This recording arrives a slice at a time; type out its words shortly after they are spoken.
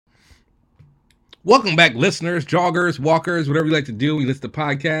Welcome back, listeners, joggers, walkers, whatever you like to do. We listen to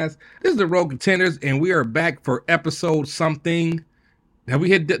podcasts. This is the Road Contenders, and we are back for episode something. Have we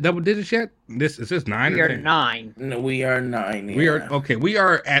hit double digits yet? Is this 9 We or are 10? 9. No, we are 9. We are okay. We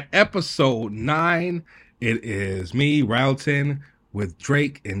are at episode 9. It is me, Rowton, with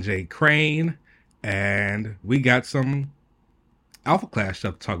Drake and Jay Crane, and we got some Alpha Clash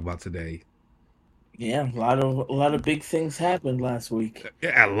stuff to talk about today. Yeah, a lot of big things happened last week.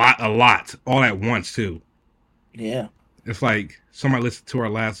 A lot, all at once too. Yeah. It's like somebody listened to our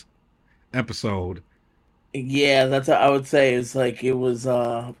last episode. Yeah, that's what I would say. It's like it was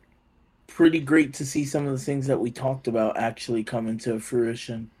pretty great to see some of the things that we talked about actually come into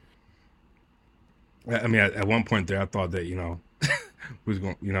fruition. I mean, at one point there, I thought that we was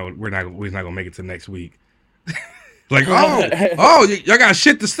going, we're not gonna make it to next week. Like, y'all got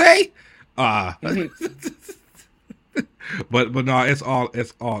shit to say. But no, it's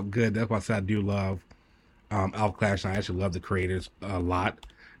all good. That's why I said I do love Alpha Clash, and I actually love the creators a lot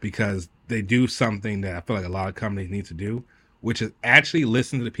because they do something that I feel like a lot of companies need to do, which is actually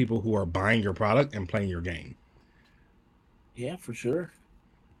listen to the people who are buying your product and playing your game. Yeah, for sure.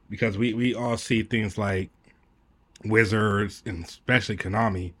 Because we all see things like Wizards and especially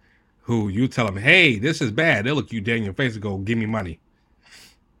Konami, who you tell them, hey, this is bad. They'll look you dead in your face and go, give me money.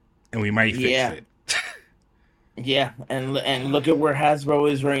 And we might fix it. Yeah, and look at where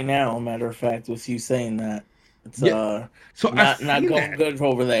Hasbro is right now. Matter of fact, with you saying that, it's so not going good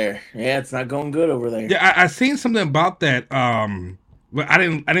over there. Yeah, it's not going good over there. Yeah, I seen something about that. But I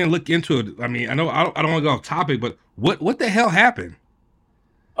didn't look into it. I mean, I don't want to go off topic, but what the hell happened?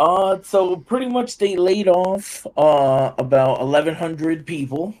 So pretty much they laid off about 1,100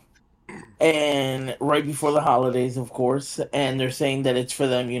 people. And right before the holidays, of course, and they're saying that it's for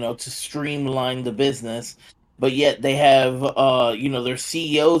them, to streamline the business. But yet they have, their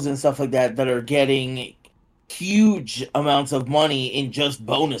CEOs and stuff like that are getting huge amounts of money in just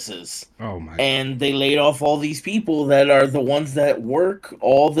bonuses. Oh my! And they laid off all these people that are the ones that work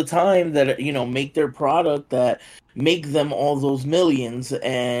all the time, that make their product, that make them all those millions.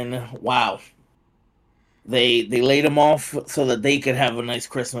 And wow. They laid them off so that they could have a nice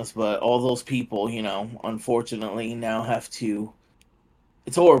Christmas, but all those people, unfortunately now have to.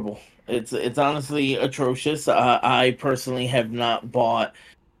 It's horrible. It's honestly atrocious. I personally have not bought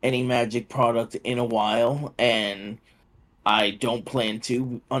any Magic product in a while, and I don't plan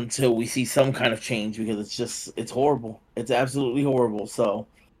to until we see some kind of change, because it's horrible. It's absolutely horrible. So,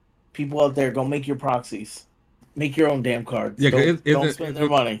 people out there, go make your proxies. Make your own damn cards. Yeah, don't spend their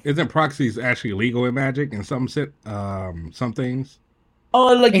money. Isn't proxies actually legal in Magic and some things?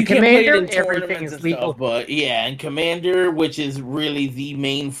 Oh, like in you Commander, can't play it in everything is and legal. Stuff, but yeah, in Commander, which is really the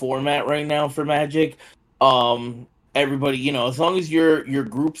main format right now for Magic, everybody, as long as your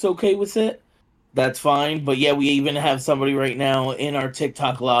group's okay with it, that's fine. But yeah, we even have somebody right now in our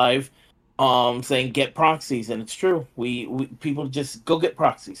TikTok live, saying get proxies, and it's true. We people just go get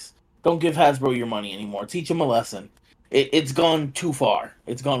proxies. Don't give Hasbro your money anymore. Teach them a lesson. It's gone too far.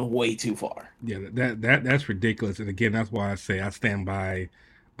 It's gone way too far. Yeah, that's ridiculous. And again, that's why I say I stand by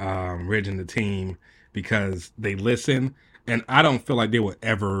Ridge and the team, because they listen, and I don't feel like they would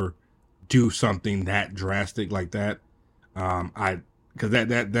ever do something that drastic like that. Because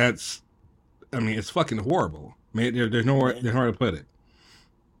that's, I mean, it's fucking horrible. I mean, there's nowhere to put it.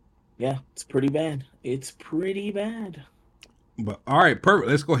 Yeah, it's pretty bad. It's pretty bad. But all right, perfect.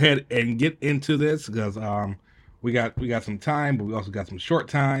 Let's go ahead and get into this, because we got some time, but we also got some short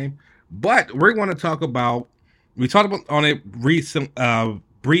time. But we're going to talk about, we talked about on it briefly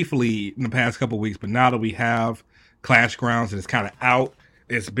in the past couple of weeks, but now that we have ClashGrounds and it's kind of out,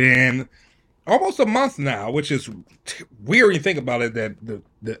 it's been almost a month now, which is weird when you think about it, that the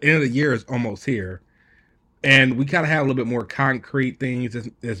end of the year is almost here. And we kind of have a little bit more concrete things.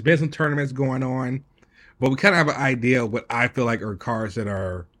 There's been some tournaments going on, but we kind of have an idea of what I feel like are cards that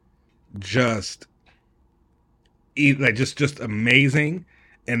are just amazing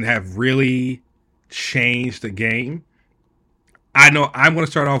and have really changed the game. I know I'm going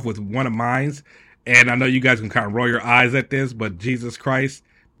to start off with one of mine, and I know you guys can kind of roll your eyes at this, but Jesus Christ,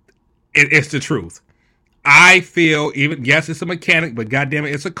 it's the truth. I feel, yes, it's a mechanic, but goddamn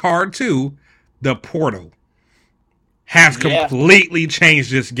it, it's a card too. The Portal has completely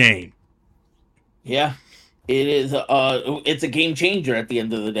changed this game. Yeah. It is. It's a game changer at the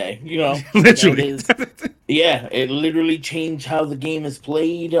end of the day. Literally. It literally changed how the game is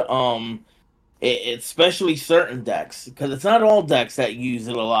played. Especially certain decks, because it's not all decks that use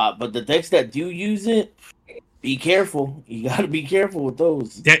it a lot, but the decks that do use it, be careful. You got to be careful with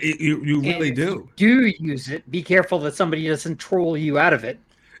those. Yeah, you really do. Do use it. Be careful that somebody doesn't troll you out of it.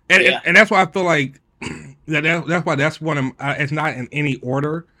 Yeah, and that's why I feel like that's why that's one of it's not in any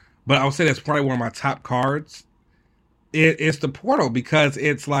order, but I would say that's probably one of my top cards. It's the portal because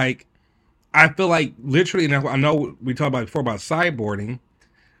it's like I feel like literally, and I know we talked about before about sideboarding,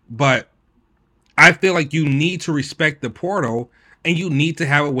 but I feel like you need to respect the portal and you need to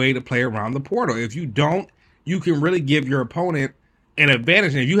have a way to play around the portal. If you don't, you can really give your opponent an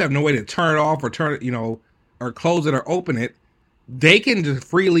advantage. And if you have no way to turn it off or turn it, or close it or open it, they can just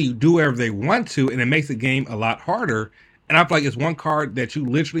freely do whatever they want to, and it makes the game a lot harder. And I feel like it's one card that you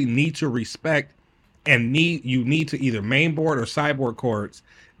literally need to respect and you need to either mainboard or sideboard cards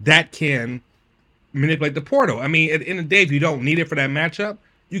that can manipulate the portal. I mean, at the end of the day, if you don't need it for that matchup,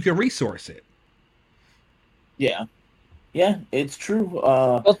 you can resource it. yeah, yeah. It's true.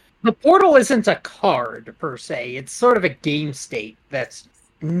 Well, the portal isn't a card per se. It's sort of a game state that's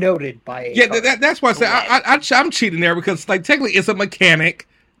noted by a card. That's why I said I'm cheating there because like technically it's a mechanic,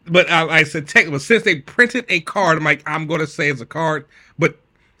 but I said technically since they printed a card, I'm going to say it's a card, but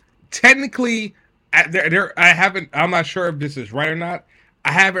technically I'm not sure if this is right or not.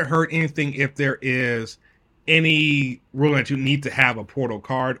 I haven't heard anything if there is any rule that you need to have a portal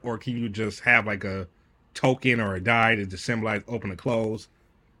card, or can you just have like a token or a die to just symbolize open and close.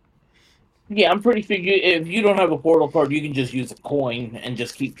 Yeah, I'm pretty sure if you don't have a portal card, you can just use a coin and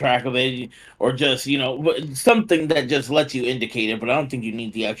just keep track of it, or just something that just lets you indicate it. But I don't think you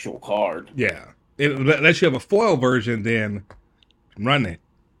need the actual card. Yeah, unless you have a foil version, then run it.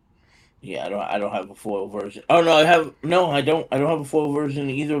 Yeah, I don't have a foil version. Oh no, I don't have a foil version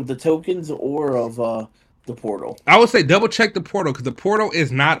either of the tokens or of the portal. I would say double check the portal because the portal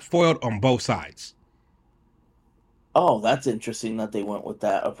is not foiled on both sides. Oh, that's interesting that they went with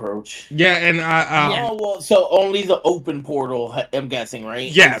that approach. Yeah, and oh well, so only the open portal, I'm guessing,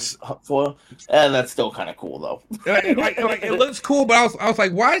 right? Yes. Foil. That's still kind of cool though. It looks cool, but I was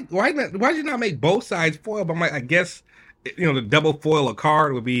like, why did you not make both sides foil? But I'm like, I guess the double foil a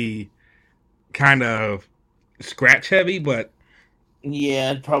card would be kind of scratch heavy, but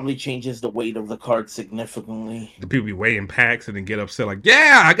yeah, it probably changes the weight of the card significantly. The people be weighing packs and then get upset like,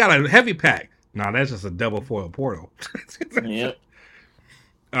 yeah, I got a heavy pack. No, that's just a double foil portal. Yep.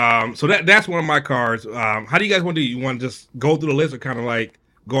 So that's one of my cards. How do you guys want to do? You want to just go through the list or kind of like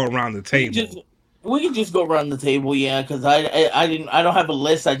go around the table? We can just go around the table, yeah. Because I don't have a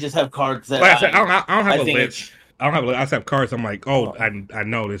list. I just have cards that like I said, I don't have a list. I don't have a list. I just have cards. I'm like, I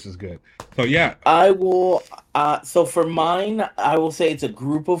know this is good. So yeah, I will. So for mine, I will say it's a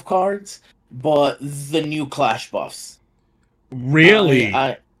group of cards, but the new Clash buffs. Really?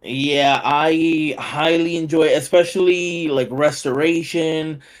 I highly enjoy it, especially like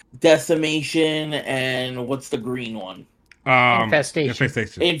Restoration, Decimation, and what's the green one? Infestation.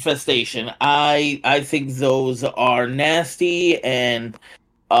 I think those are nasty, and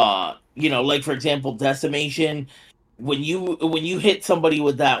like for example, Decimation. When you hit somebody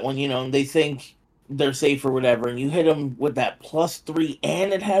with that one, they think they're safe or whatever, and you hit them with that +3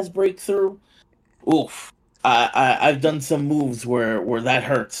 and it has breakthrough. Oof. I've done some moves where that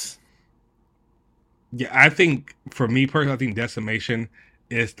hurts. Yeah, I think for me personally, I think Decimation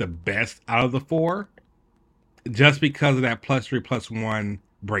is the best out of the four, just because of that +3/+1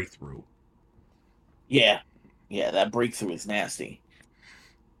 breakthrough. Yeah, that breakthrough is nasty.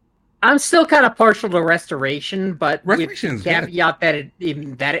 I'm still kind of partial to Restoration, but Restoration with the caveat that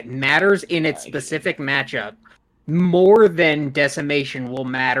it matters in its specific matchup more than Decimation will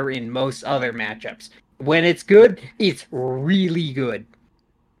matter in most other matchups. When it's good, it's really good.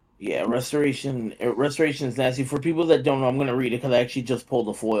 Yeah, Restoration is nasty. For people that don't know, I'm going to read it because I actually just pulled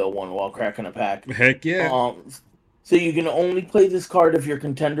a foil one while cracking a pack. Heck yeah. So you can only play this card if your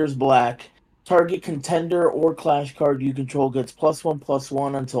contender's black. Target contender or Clash card you control gets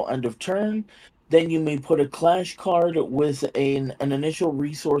 +1/+1 until end of turn. Then you may put a Clash card with an initial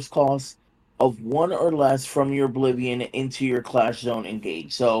resource cost of 1 or less from your Oblivion into your Clash zone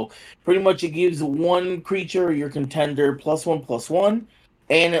engaged. So pretty much it gives one creature, your contender, +1/+1,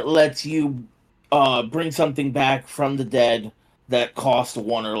 and it lets you bring something back from the dead that costs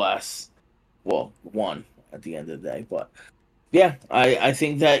 1 or less. Well, 1 at the end of the day, but yeah, I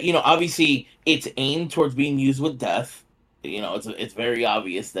think that obviously it's aimed towards being used with death. It's very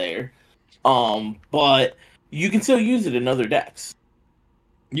obvious there, but you can still use it in other decks.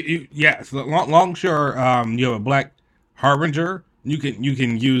 So long sure you have a Black Harbinger, you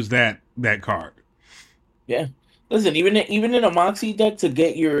can use that card. Yeah, listen, even in a Moxie deck to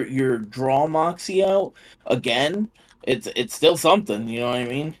get your draw Moxie out again, it's still something. You know what I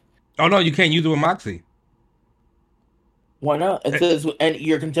mean? Oh no, you can't use it with Moxie. Why not? It says and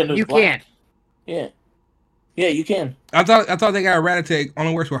your contender. You can't. Yeah. Yeah, you can. I thought they got Rattata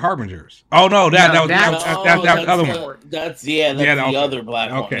only works with Harbingers. Oh no, that No, was that's that other one. That's Yeah, the okay, other black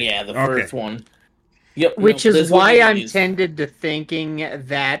one. okay, Yeah, the okay. first one. Yep. Which Nope. is This one why you can I'm use. tended to thinking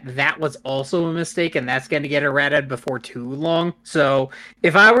that that was also a mistake, and that's going to get errated before too long. So,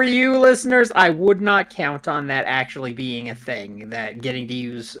 if I were you, listeners, I would not count on that actually being a thing. That getting to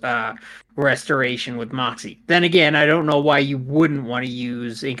use restoration with Moxie. Then again, I don't know why you wouldn't want to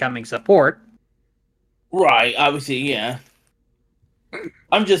use incoming support. Right. Obviously, yeah.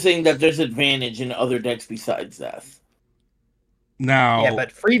 I'm just saying that there's advantage in other decks besides that. Now, Yeah,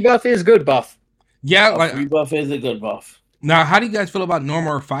 but free buff is good buff. yeah, A like free buff is a good buff. now, how do you guys feel about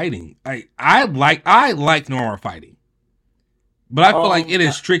normal fighting? I like normal fighting, but I feel like it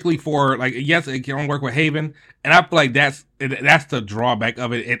is strictly for like yes, it can only work with Haven, and I feel like that's the drawback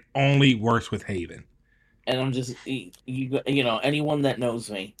of it. It only works with Haven. And I'm just you know, anyone that knows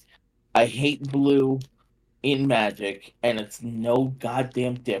me, I hate blue in Magic, and it's no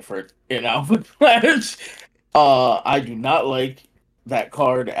goddamn different in Alpha Flash. I do not like that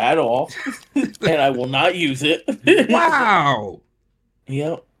card at all, and I will not use it. Wow.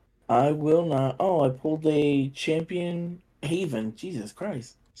 Yep, I will not. Oh, I pulled a Champion Haven. Jesus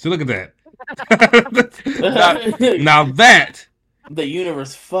Christ. So look at that. now that The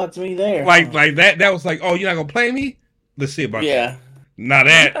universe fucked me there. like that was like, oh, you're not gonna play me? Let's see about Yeah. that. Now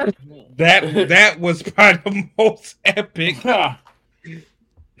that was probably the most epic.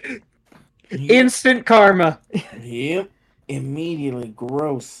 Instant karma. Yep. Immediately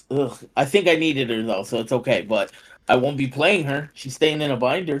gross. Ugh. I think I needed her though, so it's okay. But I won't be playing her. She's staying in a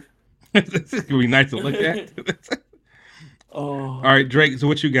binder. This is gonna be nice to look at. Oh. All right, Drake. So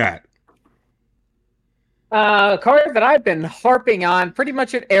what you got? A card that I've been harping on pretty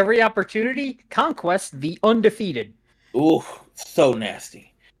much at every opportunity: Conquest the Undefeated. Ooh, so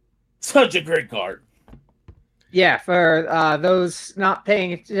nasty. Such a great card. Yeah, for those not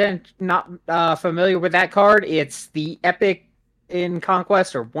paying attention, not familiar with that card, it's the epic in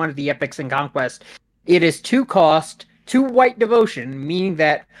Conquest, or one of the epics in Conquest. It is 2 cost, 2 white devotion, meaning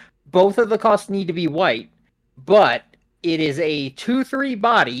that both of the costs need to be white, but it is a 2/3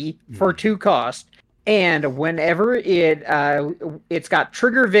 body for 2 cost. And whenever it's got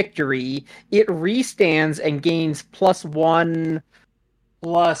trigger victory, it restands and gains +1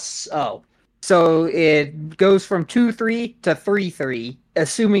 plus so it goes from 2/3 to 3/3,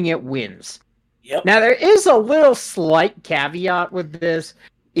 assuming it wins. Yep. Now there is a little slight caveat with this,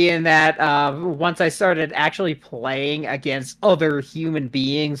 in that once I started actually playing against other human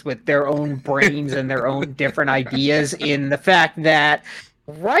beings with their own brains and their own different ideas, in the fact that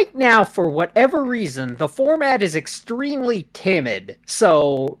right now, for whatever reason, the format is extremely timid.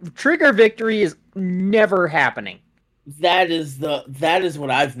 So trigger victory is never happening. That is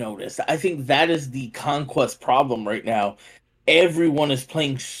what I've noticed. I think that is the Conquest problem right now. Everyone is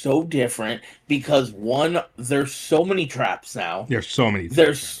playing so different because one, there's so many traps now. There's so many.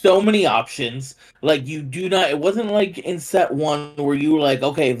 There's so many options. Like you do not. It wasn't like in set 1 where you were like,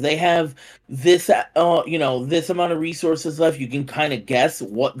 okay, if they have this, this amount of resources left, you can kind of guess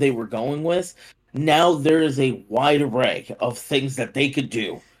what they were going with. Now there is a wide array of things that they could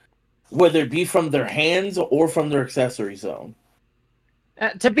do, whether it be from their hands or from their accessory zone.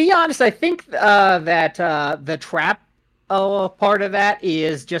 To be honest, I think that the trap part of that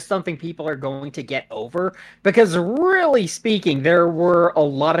is just something people are going to get over, because really speaking, there were a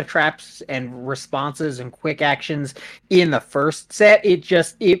lot of traps and responses and quick actions in the first set.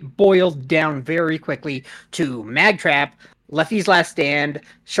 It boiled down very quickly to Mag Trap, Lefty's Last Stand,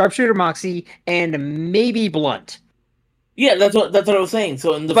 Sharpshooter Moxie, and maybe Blunt. Yeah, that's what I was saying.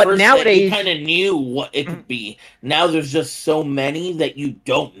 So in the But first nowadays, set, you kind of knew what it could be. Now there's just so many that you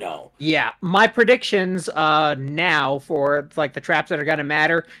don't know. Yeah, my predictions now for like the traps that are going to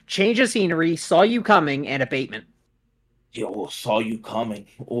matter: change of scenery, saw you coming, and abatement. Yo, saw you coming.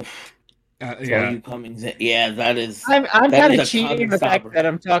 Oof. Yeah. Saw you coming. Yeah, that is. I'm that kind is of a cheating common the fact stopper. that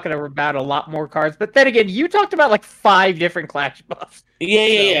I'm talking about a lot more cards, but then again, you talked about like 5 different Clash buffs.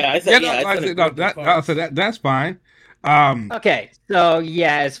 Yeah. I said, That's fine. Okay, so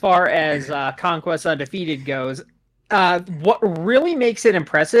yeah, as far as Conquest Undefeated goes, what really makes it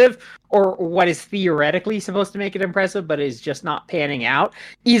impressive, or what is theoretically supposed to make it impressive but is just not panning out,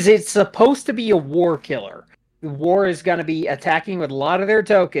 is it's supposed to be a war killer. War is going to be attacking with a lot of their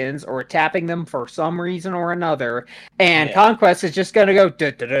tokens or tapping them for some reason or another, and Conquest is just going to go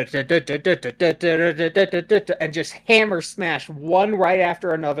and just hammer smash one right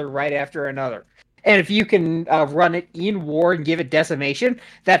after another. And if you can run it in war and give it decimation,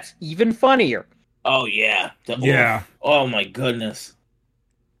 that's even funnier. Oh yeah. Yeah. Oh my goodness.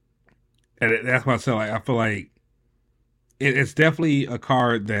 And that's why I say like I feel like it's definitely a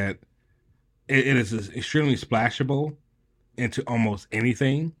card that it is extremely splashable into almost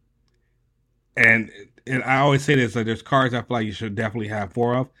anything. And I always say this: like, there's cards I feel like you should definitely have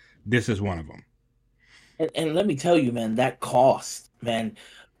four of. This is one of them. And let me tell you, man, that cost, man,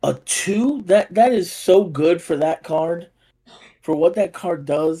 a two that is so good for that card. For what that card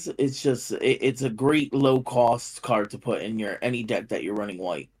does, it's a great low cost card to put in your any deck that you're running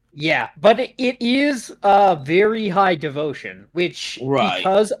white. Yeah, but it is very high devotion, which Right.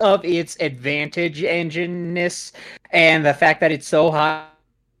 because of its advantage engineness and the fact that it's so high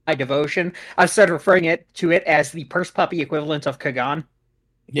devotion, I've started referring to it as the purse puppy equivalent of Kagan.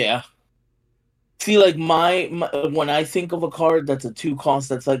 Yeah. See, like my when I think of a card that's a two cost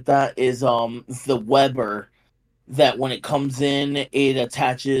that's like that is the Weber, that when it comes in it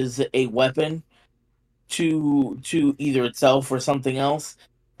attaches a weapon to either itself or something else.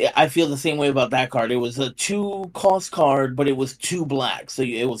 I feel the same way about that card. It was a two cost card, but it was two black, so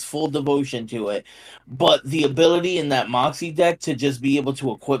it was full devotion to it. But the ability in that Moxie deck to just be able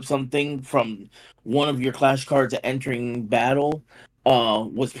to equip something from one of your Clash cards entering battle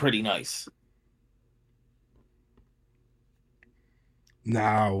was pretty nice.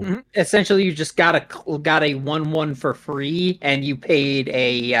 Now, Essentially, you just got a 1/1 for free, and you paid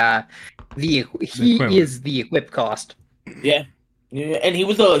he equivalent. is the equip cost. Yeah, and he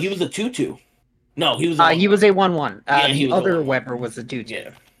was a 2/2. No, he was a He was a 1/1. Yeah, he The was a other 1/1. Weber was a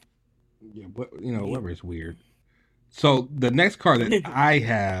 2/2. Yeah. yeah, Weber is weird. So the next card that I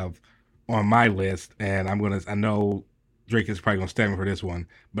have on my list, and I know Drake is probably gonna stand me for this one,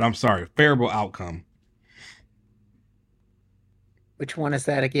 but I'm sorry, favorable outcome. Which one is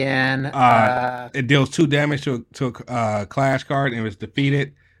that again? It deals 2 damage to a Clash card, and if it's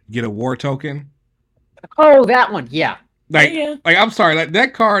defeated, get a war token. Oh, that one. Yeah. Like, Yeah. like I'm sorry, like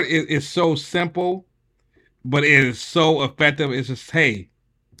that card is so simple, but it is so effective. It's just, hey,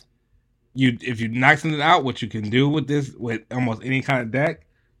 if you knock something out, what you can do with this with almost any kind of deck,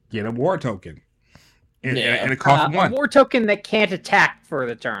 get a war token. And it costs one. A war token that can't attack for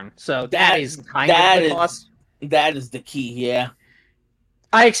the turn. So that is kind of the cost. That is the key, yeah.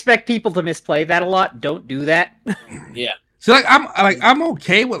 I expect people to misplay that a lot. Don't do that. Yeah. So I'm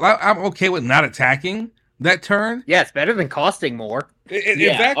okay with not attacking that turn. Yeah, it's better than costing more. Yeah.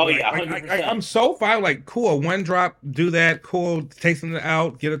 Exactly. Oh, yeah, Like, 100%. I'm so fine. Like, cool, one drop, do that. Cool, take something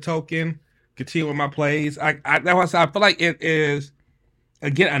out, get a token, continue with my plays. That's why I said I feel like it is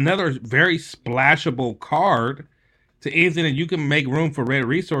again another very splashable card to anything that you can make room for red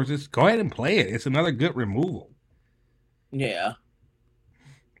resources. Go ahead and play it. It's another good removal. Yeah.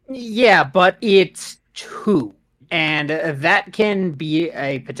 Yeah, but it's 2. And that can be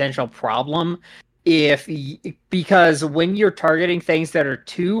a potential problem because when you're targeting things that are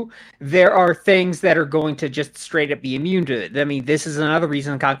 2, there are things that are going to just straight up be immune to it. I mean, this is another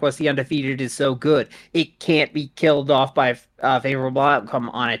reason Conquest the Undefeated is so good. It can't be killed off by a favorable outcome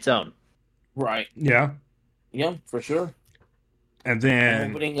on its own. Right. Yeah. Yeah, for sure. And I'm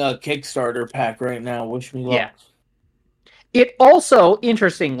then opening a Kickstarter pack right now. Wish me luck. Yeah. It also,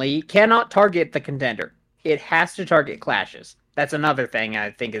 interestingly, cannot target the contender. It has to target clashes. That's another thing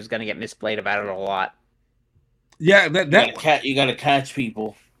I think is going to get misplayed about it a lot. yeah, You gotta catch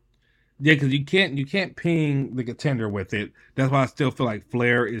people. yeah, because you can't ping the contender with it. That's why I still feel like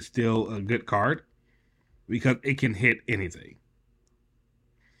Flare is still a good card because it can hit anything.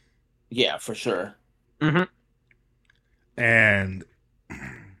 Yeah, for sure. Mm-hmm. And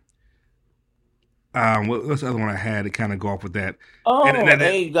what's the other one I had to kind of go off with that? Oh, And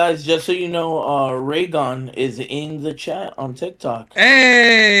hey guys, just so you know, Raygon is in the chat on TikTok.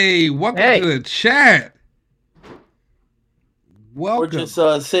 Hey, welcome to the chat. Welcome. We're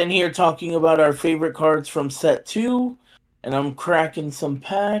just sitting here talking about our favorite cards from set 2, and I'm cracking some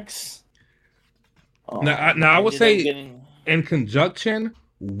packs. Now I would say in conjunction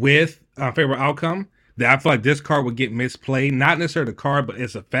with favorite outcome that I feel like this card would get misplayed, not necessarily the card, but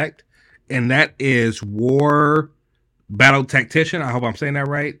its effect, and that is War Battle Tactician. I hope I'm saying that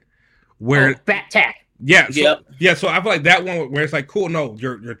right. Where Bat Tack. Yeah, so I feel like that one where it's like, cool, no,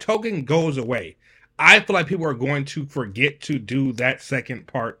 your token goes away. I feel like people are going to forget to do that second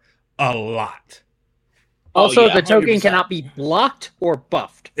part a lot. Also, yeah, the token 100%. cannot be blocked or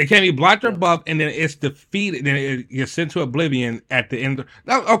buffed. It can be blocked or buffed, and then it's defeated, then it gets sent to oblivion at the end.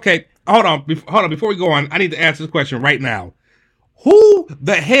 Okay, hold on. Before we go on, I need to ask this question right now. Who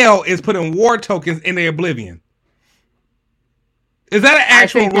the hell is putting war tokens in the oblivion? Is that an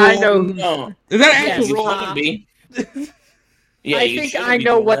actual rule? I know. No. Is that an Yes, actual You rule? shouldn't be. Yeah, I you think shouldn't I be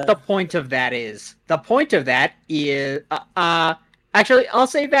know doing what that. the point of that is. The point of that is Actually, I'll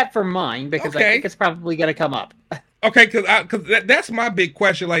save that for mine because I Okay. think it's probably going to come up. Okay, because that's my big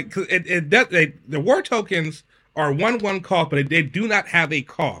question. Like, cause the war tokens are 1/1 cost, but they do not have a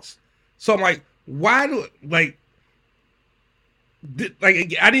cost. So I'm like, why do I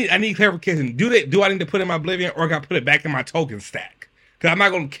need clarification. Do I need to put it in my Oblivion, or I got to put it back in my token stack? Because I'm not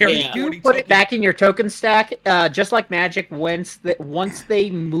going to carry Yeah. 40 You put it tokens. back in your token stack, just like Magic. Once they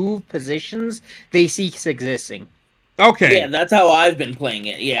move positions, they cease existing. Okay. Yeah, that's how I've been playing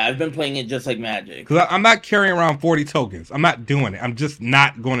it. Yeah, I've been playing it just like Magic. Because I'm not carrying around 40 tokens. I'm not doing it. I'm just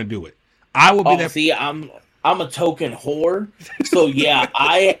not going to do it. I will be that. See, I'm a token whore. So yeah,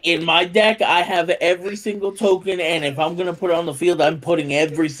 in my deck I have every single token, and if I'm gonna put it on the field, I'm putting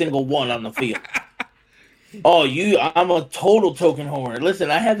every single one on the field. I'm a total token whore. Listen,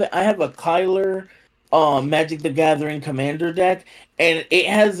 I have a Kyler Magic the Gathering Commander deck, and it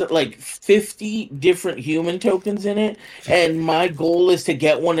has like 50 different human tokens in it, and my goal is to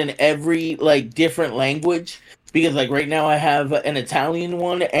get one in every like different language, because like right now I have an Italian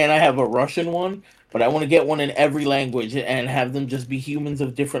one and I have a Russian one, but I want to get one in every language and have them just be humans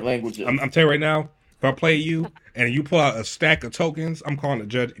of different languages. I'm telling you right now, if I play you and you pull out a stack of tokens, I'm calling the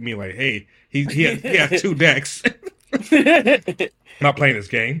judge. Me like, hey, he has 2 decks. Not playing this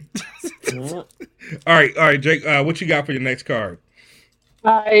game. All right, Jake. What you got for your next card?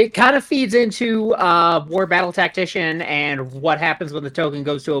 It kind of feeds into War Battle Tactician and what happens when the token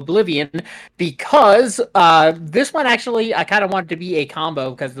goes to Oblivion, because this one actually I kind of want it to be a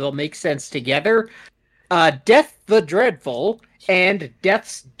combo because they'll make sense together. Death the Dreadful and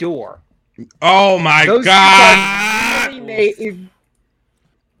Death's Door. Oh my god! Really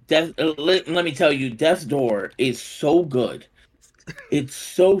let me tell you, Death's Door is so good. It's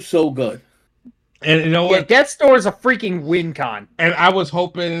so good. And you know what? Death's Door is a freaking win con. And I was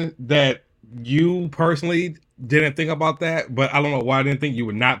hoping that you personally didn't think about that, but I don't know why I didn't think you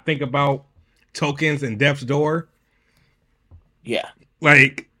would not think about tokens and Death's Door. Yeah.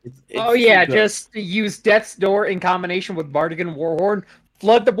 Like, just use Death's Door in combination with Bardigan Warhorn,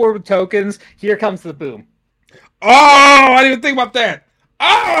 flood the board with tokens, here comes the boom. Oh, I didn't even think about that.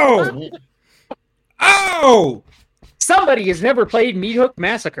 Oh! Somebody has never played Meat Hook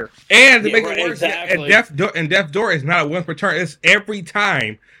Massacre. And to make it worse, exactly. Death Door is not a once per turn. It's every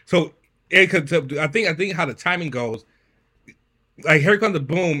time. So I think how the timing goes, like here comes the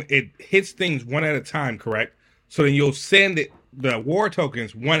boom, it hits things one at a time, correct? So then you'll send the war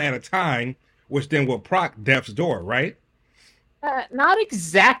tokens one at a time, which then will proc Death's Door, right? Not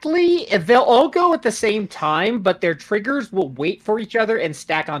exactly. They'll all go at the same time, but their triggers will wait for each other and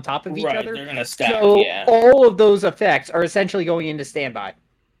stack on top of each other. They're gonna stack. So all of those effects are essentially going into standby,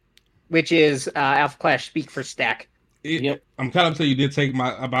 which is Alpha Clash speak for stack. Yep. I'm kind of saying you did take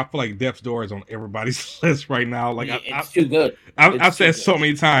I feel like Death's Door is on everybody's list right now. Like it's too good. I've said so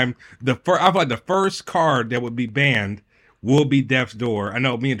many times. I feel like the first card that would be banned will be Death's Door. I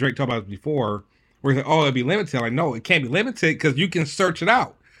know me and Drake talked about this before. Where he's like, oh, it'll be limited. I'm like, no, it can't be limited because you can search it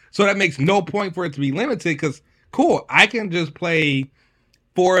out. So that makes no point for it to be limited because, cool, I can just play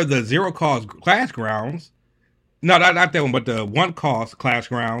for the 0 cost ClashGrounds. No, not that one, but the 1 cost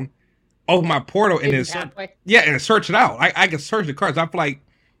ClashGround. Open my portal and then search it out. I can search the cards. I feel like,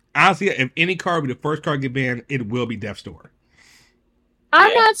 honestly, if any card be the first card get banned, it will be Death's Door.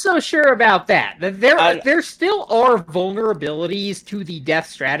 I'm not so sure about that. There still are vulnerabilities to the death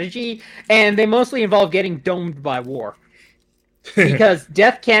strategy, and they mostly involve getting domed by war. Because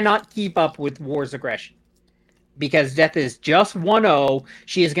death cannot keep up with war's aggression. Because death is just 1-0,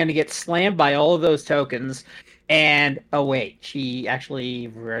 she is going to get slammed by all of those tokens, and she actually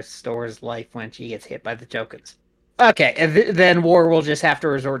restores life when she gets hit by the tokens. Okay, and then war will just have to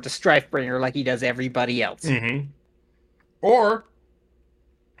resort to Strifebringer like he does everybody else. Mm-hmm. Or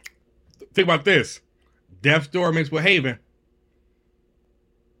think about this. Death's Door mixed with Haven.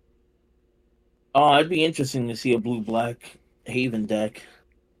 Oh, it'd be interesting to see a blue-black Haven deck.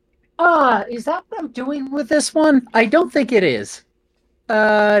 Is that what I'm doing with this one? I don't think it is.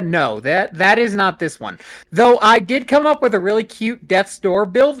 No, that is not this one. Though I did come up with a really cute Death's Door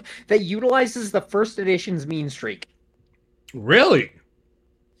build that utilizes the first edition's mean streak. Really?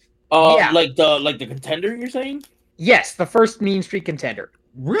 Yeah. Like the contender, you're saying? Yes, the first mean streak contender.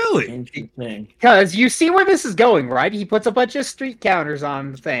 Really? Interesting. Because you see where this is going, right? He puts a bunch of streak counters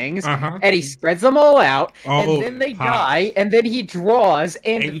on things, and he spreads them all out, and then they die, and then he draws,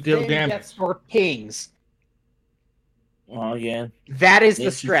 and then Death's Door pings. Oh, yeah. That is the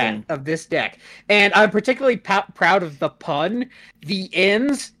strat of this deck. And I'm particularly proud of the pun. The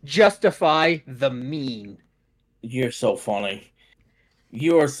ends justify the mean. You're so funny.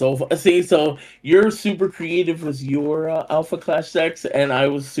 You are so see. So you're super creative with your Alpha Clash decks, and I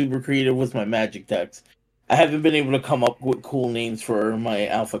was super creative with my Magic decks. I haven't been able to come up with cool names for my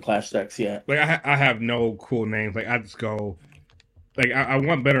Alpha Clash decks yet. Like I have no cool names. Like I just go like I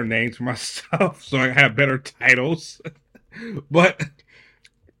want better names for my stuff, so I have better titles. But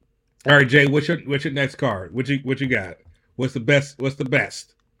all right, Jay, what's your next card? What you got? What's the best? What's the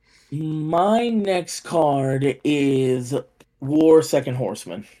best? My next card is War Second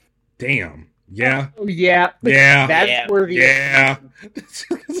Horseman. Damn. Yeah. Oh, yeah. Yeah. That's Yeah. worthy. Yeah.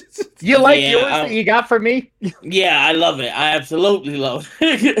 You like Yeah, yours that you got from me? Yeah, I love it. I absolutely love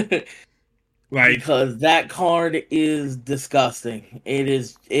it. Like Because that card is disgusting.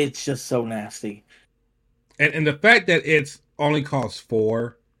 It's just so nasty. and the fact that it's only costs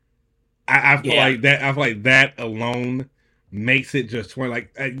 4, I feel Yeah. like that. I feel like that alone makes it just 20.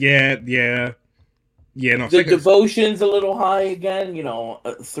 Like yeah. No, The second, devotion's a little high again,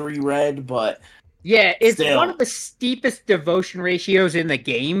 3 red, but Yeah, it's Still. one of the steepest devotion ratios in the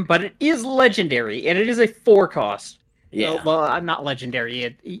game, but it is legendary, and it is a 4 cost. yeah. Oh, well, I'm not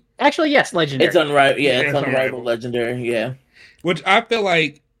legendary. Actually, yes, legendary. It's unrivaled. Yeah, Yeah, it's it's unrivaled unrivaled. legendary. Yeah. which I feel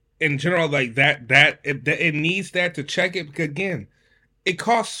like in general, like it needs that to check it because again, it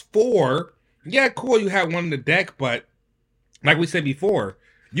costs 4. Yeah, cool. You have one in the deck, but like we said before,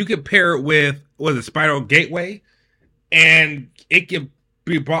 you could pair it with a Spiral Gateway, and it can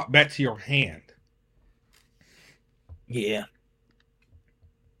be brought back to your hand. Yeah.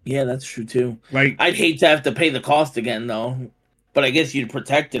 Yeah, that's true too. Like I'd hate to have to pay the cost again though, but I guess you'd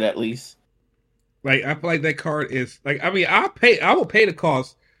protect it at least. I feel like that card is like I mean I will pay the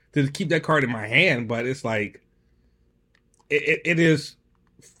cost to keep that card in my hand, but it's like it is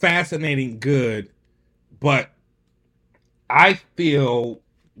fascinating good, but I feel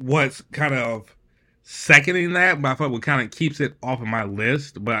what's kind of seconding that, but I feel like what kind of keeps it off of my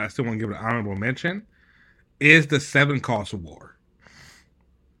list, but I still want to give it an honorable mention, is the 7 cost war.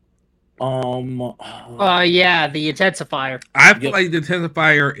 Yeah, the intensifier. I feel Yep. like the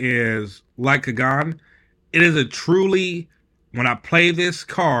intensifier is like Kagan. It is a truly, when I play this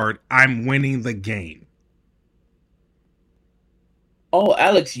card, I'm winning the game. Oh,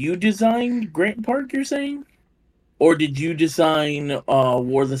 Alex, you designed Grant Park, you're saying? Or did you design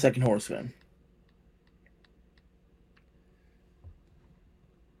War of the Second Horseman?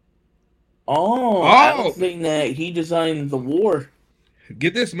 Oh, Alex saying that he designed the war.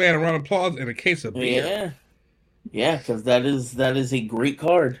 Get this man a round of applause and a case of beer. Yeah. Yeah, because that is a great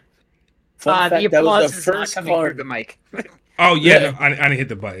card. The Fun fact, that applause was the is not first coming through card. the mic. Oh yeah, Yeah. no, I didn't hit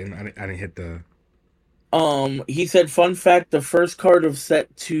the button. I didn't hit the. He said, fun fact, the first card of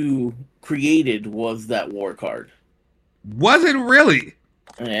set 2 created was that war card. Was it really?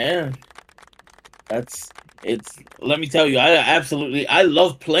 Yeah. Let me tell you, I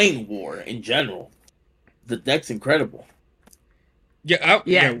love playing war in general. The deck's incredible. Yeah,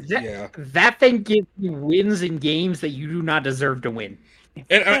 Yeah, that thing gives you wins in games that you do not deserve to win.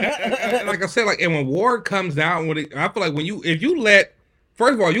 And like I said, like and when war comes out, I feel like if you let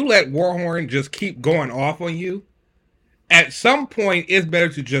first of all you let Warhorn just keep going off on you, at some point it's better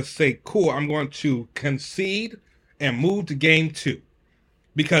to just say, "Cool, I'm going to concede and move to game 2,"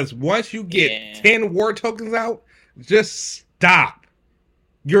 because once you get 10 war tokens out, just stop.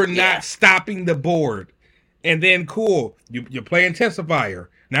 You're not stopping the board. And then cool, you play intensifier.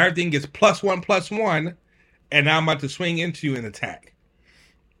 Now everything gets +1/+1, and now I'm about to swing into you and attack.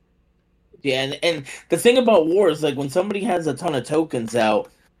 Yeah, and the thing about war is like when somebody has a ton of tokens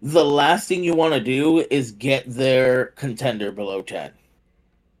out, the last thing you want to do is get their contender below 10.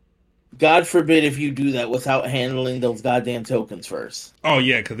 God forbid if you do that without handling those goddamn tokens first. Oh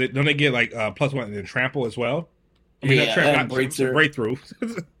yeah, because don't they get like +1 and then trample as well? I mean, Yeah, and breakthrough.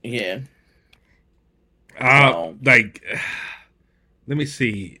 Yeah. Like, let me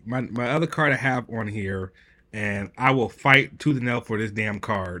see my other card I have on here, and I will fight tooth and nail for this damn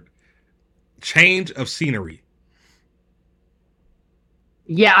card. Change of scenery.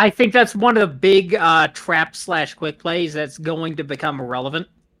 Yeah, I think that's one of the big trap/quick plays that's going to become irrelevant.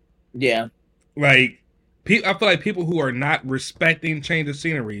 Yeah. Like, I feel like people who are not respecting change of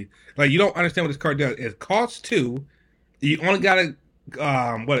scenery, like you don't understand what this card does. It costs 2. You only gotta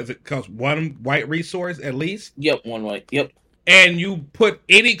what is it? Cost 1 white resource at least. Yep, 1 white. Yep. And you put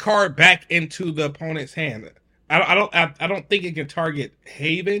any card back into the opponent's hand. I don't think it can target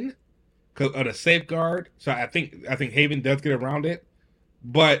Haven because of the safeguard. So I think Haven does get around it,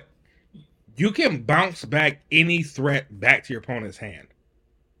 but you can bounce back any threat back to your opponent's hand.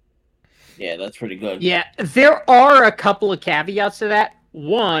 Yeah, that's pretty good. Yeah, there are a couple of caveats to that.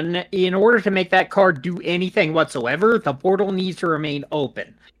 One, in order to make that card do anything whatsoever, the portal needs to remain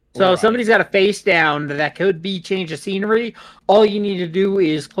open. So if somebody's got a face down that could be change of scenery, all you need to do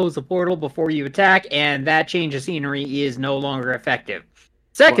is close the portal before you attack, and that change of scenery is no longer effective.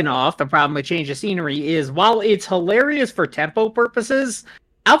 Second off, the problem with change of scenery is while it's hilarious for tempo purposes,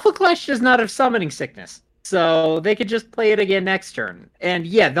 Alpha Clash does not have summoning sickness. So they could just play it again next turn. And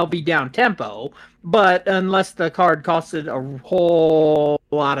yeah, they'll be down tempo, but unless the card costed a whole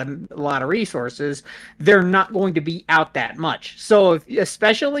lot of resources, they're not going to be out that much. So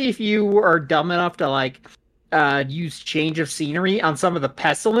especially if you are dumb enough to use change of scenery on some of the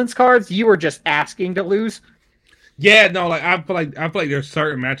pestilence cards, you are just asking to lose. Yeah, no, like I feel like there's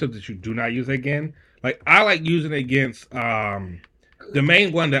certain matchups that you do not use again. Like I like using it against the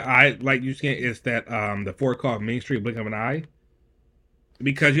main one that I like using is that the 4 called Main Street Blink of an Eye.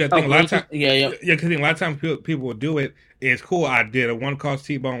 Because you have to think a lot of times, because a lot of times people will do it. It's cool. I did a 1 cost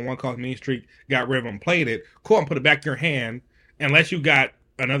T-Bone, 1 cost Mean Streak, got rid of them, played it. Cool, and put it back in your hand. Unless you got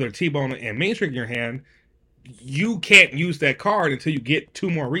another T-Bone and Mean Streak in your hand, you can't use that card until you get 2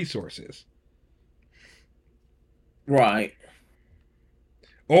 more resources. Right.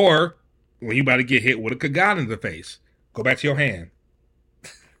 Or when you about to get hit with a Kagan in the face, go back to your hand.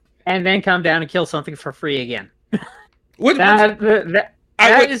 And then come down and kill something for free again. That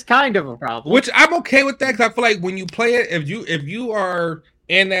is kind of a problem. Which I'm okay with that because I feel like when you play it, if you are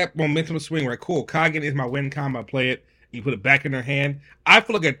in that momentum swing, right? Cool, Kagan is my win con. I play it. You put it back in their hand. I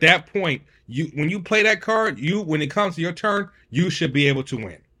feel like at that point, when you play that card, when it comes to your turn, you should be able to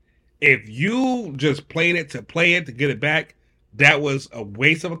win. If you just played it to get it back, that was a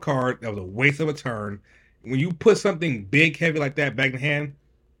waste of a card. That was a waste of a turn. When you put something big, heavy like that back in the hand,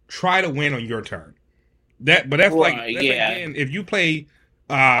 try to win on your turn. That's again, if you play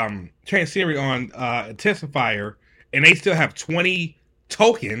Transcery on Intensifier and they still have 20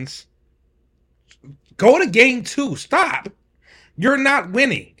 tokens, go to game 2. Stop. You're not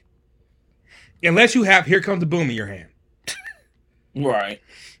winning. Unless you have Here Comes the Boom in your hand. Right.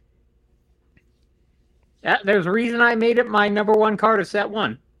 There's a reason I made it my number 1 card of set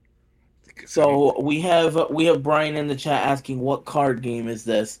 1. So we have Brian in the chat asking what card game is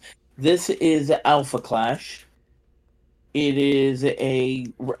this? This is Alpha Clash. It is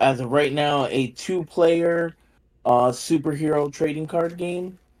as of right now, a 2-player superhero trading card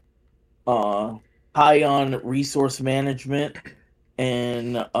game. High on resource management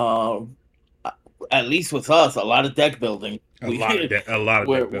and at least with us, a lot of deck building.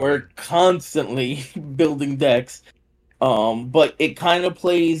 We're constantly building decks. But it kind of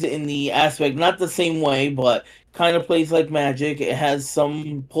plays in the aspect, not the same way, but kind of plays like Magic. It has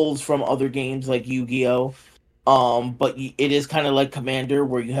some pulls from other games like Yu-Gi-Oh! But it is kind of like Commander,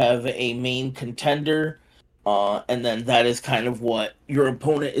 where you have a main contender, and then that is kind of what your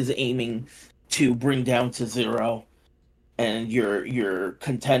opponent is aiming to bring down to 0. And your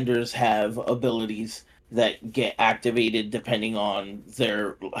contenders have abilities that get activated depending on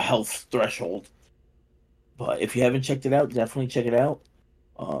their health threshold. But if you haven't checked it out, definitely check it out.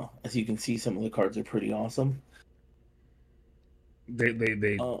 As you can see, some of the cards are pretty awesome. They're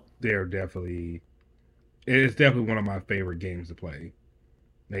definitely. It's definitely one of my favorite games to play,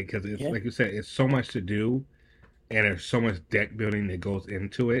 because it's like you said, it's so much to do, and there's so much deck building that goes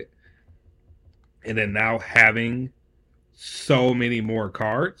into it, and then now having so many more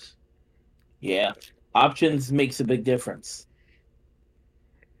cards. Yeah, options makes a big difference.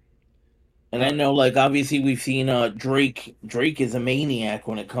 And I know, like, obviously we've seen Drake. Drake is a maniac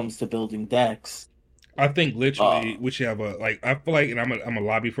when it comes to building decks. I think literally we should have I feel like, and I'm a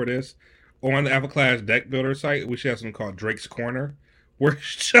lobby for this, on the Alpha Class deck builder site, we should have something called Drake's Corner, where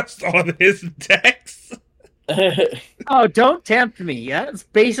it's just all of his decks. Oh, don't tempt me. That's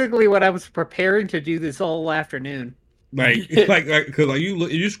basically what I was preparing to do this whole afternoon. Because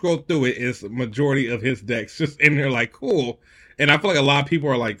you scroll through it, it's the majority of his decks just in there, like, cool. And I feel like a lot of people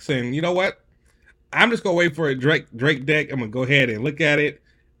are like saying, you know what? I'm just gonna wait for a Drake deck. I'm gonna go ahead and look at it,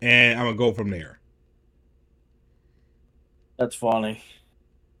 and I'm gonna go from there. That's funny.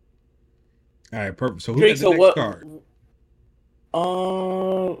 All right, perfect. So who gets the next card?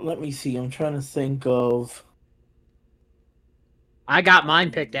 Let me see. I'm trying to think of. I got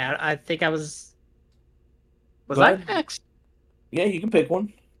mine picked out. I think I was. Was I next? Yeah, you can pick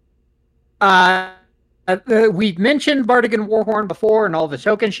one. We've mentioned Bardigan Warhorn before and all the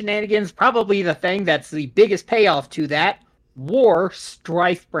token shenanigans. Probably the thing that's the biggest payoff to that: War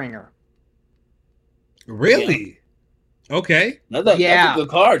Strifebringer. Really? Yeah. Okay. That's a good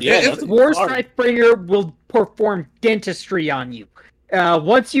card. Yeah, War Strifebringer will perform dentistry on you.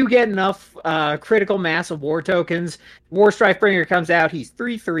 Once you get enough critical mass of war tokens, War Strifebringer comes out. He's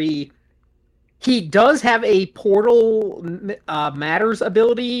 3/3. He does have a portal matters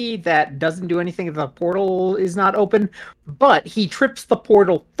ability that doesn't do anything if the portal is not open, but he trips the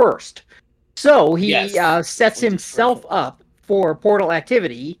portal first. So he sets himself up for portal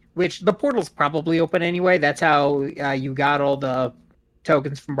activity, which the portal's probably open anyway. That's how you got all the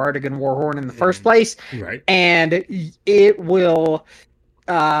tokens from Bardic and Warhorn in the first place. Right. And it will,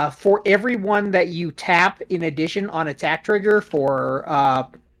 for everyone that you tap in addition on attack trigger for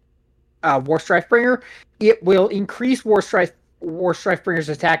War Strifebringer, it will increase War Strifebringer's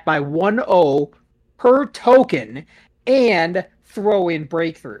attack by 1/0 per token and throw in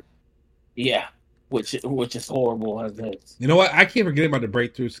Breakthrough. Yeah, which is horrible as it is. You know what? I keep forgetting about the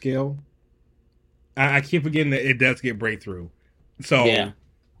breakthrough skill. I keep forgetting that it does get breakthrough. So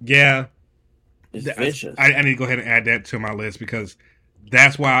yeah, it's vicious. I need to go ahead and add that to my list because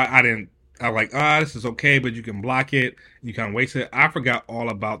that's why I didn't. I'm like, this is okay, but you can block it. You kind of waste it. I forgot all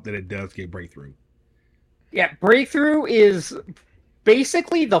about that. It does get breakthrough. Yeah, Breakthrough is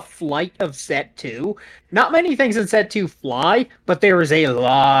basically the flight of set 2. Not many things in set 2 fly, but there is a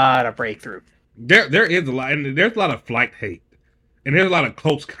lot of Breakthrough. There is a lot, and there's a lot of flight hate, and there's a lot of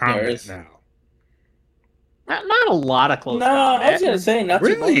close combat now. Not a lot of close combat. I was gonna say not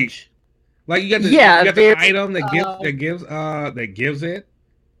too much. Like you got the item that gives it.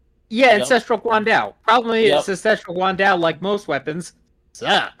 Yeah, Ancestral Guandao. Problem is, Ancestral Guandao, like most weapons,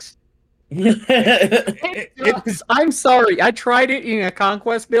 sucks. I'm sorry. I tried it in a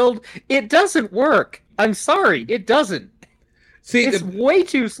Conquest build. It doesn't work. I'm sorry. It doesn't. See, it's way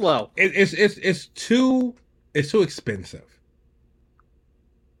too slow. It's too expensive.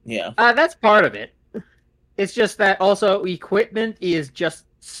 Yeah. That's part of it. It's just that also equipment is just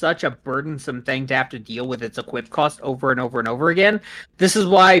such a burdensome thing to have to deal with its equip cost over and over and over again. This is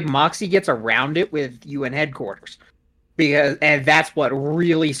why Moxie gets around it with UN headquarters. And that's what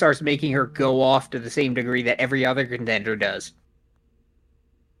really starts making her go off to the same degree that every other contender does.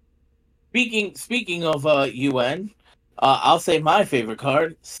 Speaking of UN, I'll say my favorite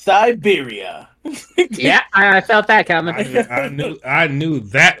card, Siberia. Yeah, I felt that coming. I knew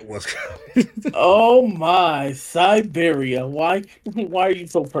that was coming. Oh my, Siberia! Why are you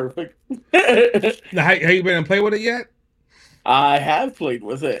so perfect? Now, have you been and played with it yet? I have played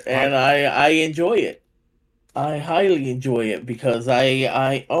with it, and I enjoy it. I highly enjoy it because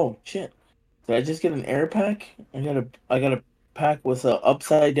oh shit! Did I just get an air pack? I got a pack with a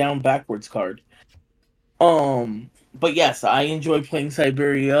upside down backwards card. But yes, I enjoy playing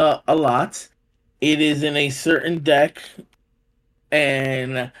Siberia a lot. It is in a certain deck,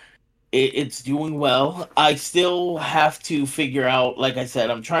 and it's doing well. I still have to figure out, like I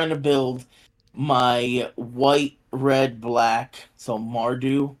said, I'm trying to build my white, red, black, so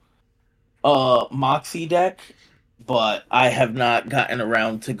Mardu, Moxie deck, but I have not gotten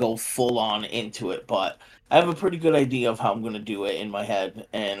around to go full on into it, but I have a pretty good idea of how I'm going to do it in my head,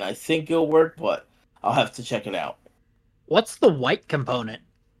 and I think it'll work, but I'll have to check it out. What's the white component?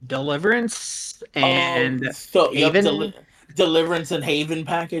 Deliverance and Haven? Deliverance and Haven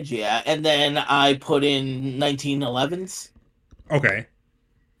package, yeah. And then I put in 1911s. Okay.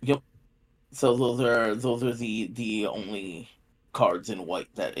 Yep. So those are the only cards in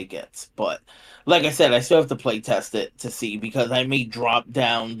white that it gets. But like I said, I still have to play test it to see because I may drop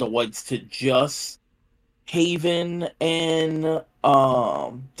down the whites to just Haven and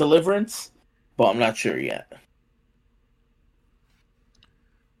Deliverance, but I'm not sure yet.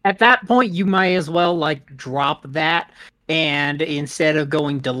 At that point, you might as well drop that, and instead of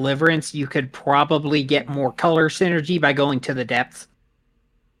going Deliverance, you could probably get more color synergy by going to the depths.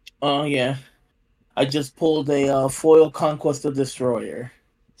 Oh yeah, I just pulled a foil Conquest of Destroyer.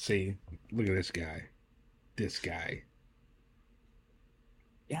 See, look at this guy. This guy.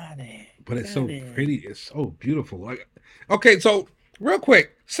 Got it. But it's so pretty. It's so beautiful. Okay, so real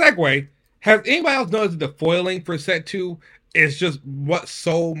quick segue. Has anybody else noticed the foiling for set 2? It's just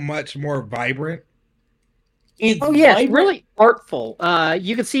so much more vibrant. It's really artful.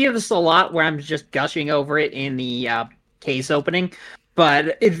 You can see this a lot where I'm just gushing over it in the case opening,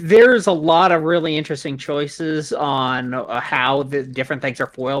 but there's a lot of really interesting choices on how the different things are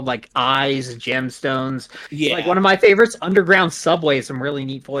foiled, like eyes, gemstones. Yeah, like one of my favorites, underground subway, some really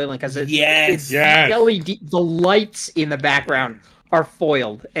neat foiling because it's LED. The lights in the background are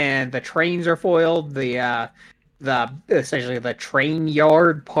foiled, and the trains are foiled. Essentially the train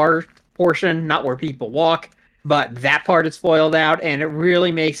yard portion, not where people walk, but that part is foiled out, and it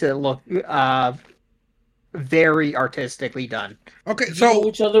really makes it look very artistically done. Okay, so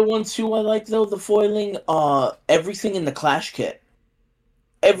which other ones too I like though? The foiling, everything in the Clash kit.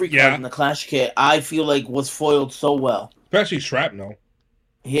 Every card in the Clash kit, I feel like was foiled so well. Especially Shrapnel.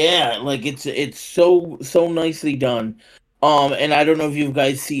 Yeah, like it's so nicely done. And I don't know if you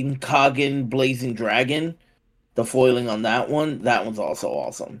guys seen Kagan Blazing Dragon, the foiling on that one. That one's also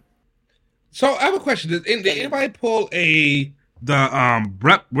awesome. So I have a question: Did anybody pull the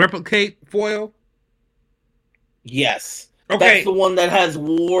replicate foil? Yes. Okay. That's the one that has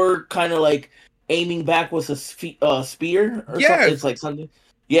war kind of like aiming back with a spear or something. It's like something.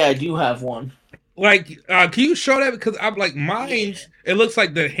 Yeah, I do have one. Like, can you show that? Because I'm like, mine, it looks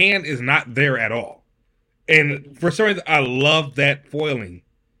like the hand is not there at all. And for some reason, I love that foiling.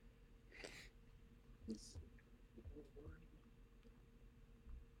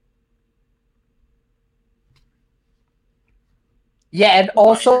 Yeah, and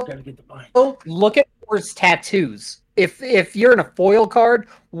also look at War's tattoos. If you're in a foil card,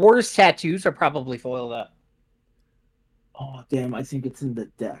 War's tattoos are probably foiled up. Oh damn! I think it's in the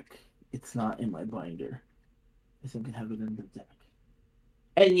deck. It's not in my binder. I think I have it in the deck.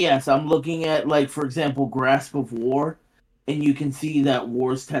 And yes, I'm looking at, like, for example, Grasp of War, and you can see that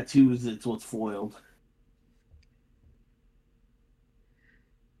War's tattoos. It's what's foiled.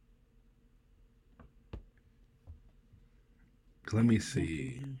 Let me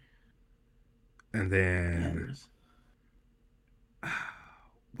see. And then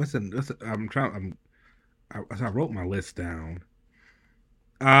what's I'm trying. I wrote my list down.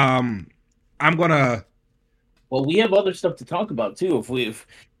 I'm gonna. Well, we have other stuff to talk about too. If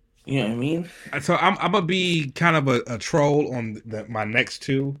you know what I mean. So I'm gonna be kind of a troll on my next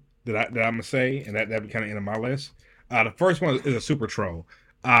two that I'm gonna say, and that be kind of into my list. The first one is a super troll.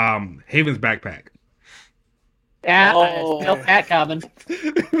 Haven's backpack. Yeah, I felt that coming.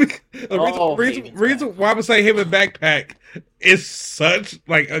 The reason why I would say Haven backpack is such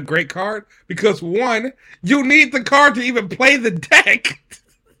like a great card because one, you need the card to even play the deck.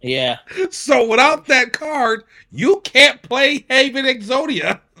 Yeah. So without that card, you can't play Haven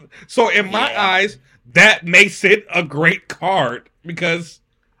Exodia. So in my eyes, that makes it a great card because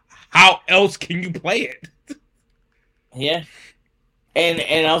how else can you play it? Yeah.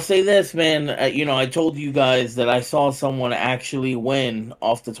 And I'll say this, man. I told you guys that I saw someone actually win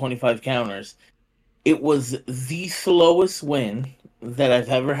off the 25 counters. It was the slowest win that I've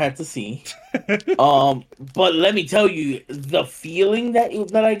ever had to see. But let me tell you, the feeling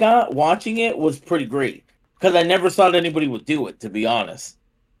that I got watching it was pretty great because I never thought anybody would do it, to be honest.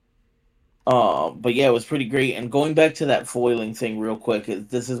 But yeah, it was pretty great. And going back to that foiling thing real quick,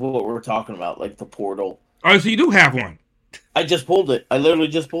 this is what we're talking about, like the portal. Oh, so you do have one. I just pulled it. I literally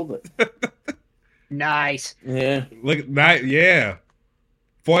just pulled it. Nice. Yeah. Look, yeah.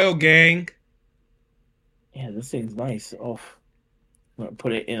 Foil gang. Yeah, this thing's nice. Oh, I'm gonna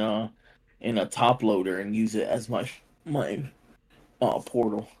put it in a top loader and use it as my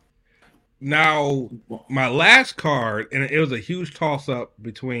portal. Now, my last card, and it was a huge toss up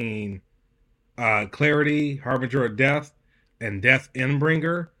between Clarity, Harbinger of Death, and Death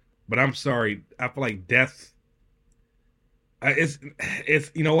Endbringer. But I'm sorry, I feel like Death.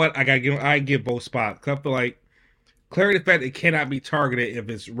 It's you know what I give both spots. I feel like Clarity effect it cannot be targeted if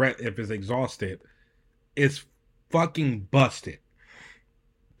it's exhausted. It's fucking busted.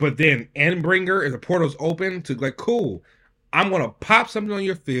 But then Endbringer, if the portal's open, to like cool, I'm gonna pop something on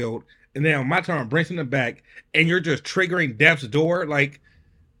your field, and then on my turn, bring something back, and you're just triggering Death's Door. Like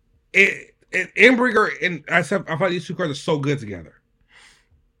Endbringer and I feel like these two cards are so good together.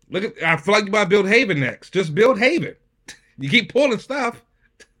 I feel like you might build Haven next. Just build Haven. You keep pulling stuff.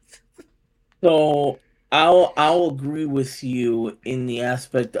 So I'll agree with you in the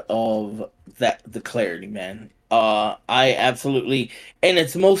aspect of that the clarity, man. I absolutely, and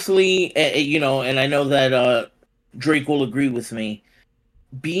it's mostly and I know that Drake will agree with me.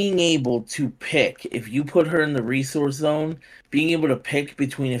 Being able to pick, if you put her in the resource zone, being able to pick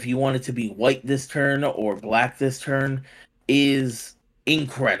between if you want it to be white this turn or black this turn is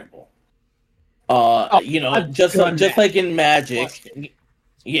incredible. Just like in Magic.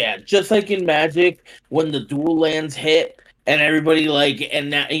 Yeah, just like in Magic, when the dual lands hit and everybody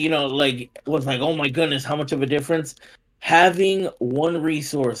was like, oh my goodness, how much of a difference. Having one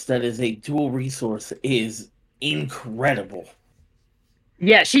resource that is a dual resource is incredible.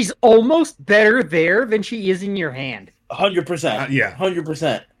 Yeah, she's almost better there than she is in your hand. 100%. Yeah.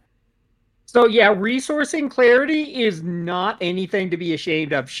 100%. So yeah, resourcing Clarity is not anything to be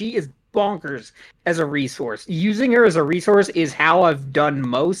ashamed of. She is bonkers as a resource. Using her as a resource is how I've done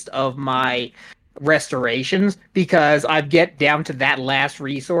most of my restorations because I get down to that last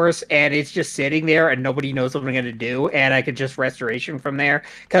resource and it's just sitting there and nobody knows what I'm going to do, and I could just restoration from there.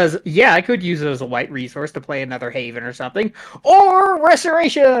 Because yeah, I could use it as a white resource to play another Haven or something, or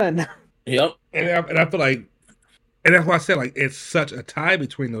restoration. Yep. And I feel like, and that's why I said like it's such a tie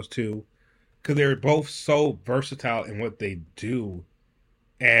between those two because they're both so versatile in what they do,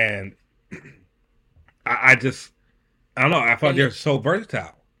 and I just I don't know. I feel like they're so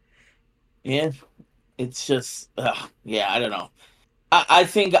versatile. Yeah, it's just, yeah, I don't know. I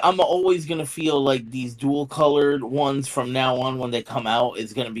think I'm always gonna feel like these dual colored ones from now on when they come out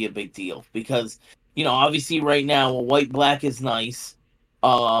is gonna be a big deal because obviously right now a white black is nice.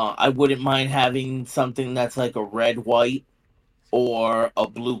 I wouldn't mind having something that's like a red white or a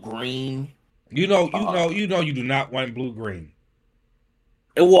blue green. You do not want blue green.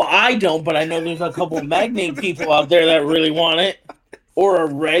 Well, I don't, but I know there's a couple of magnate people out there that really want it. Or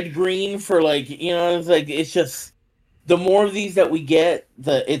a red green for it's just the more of these that we get,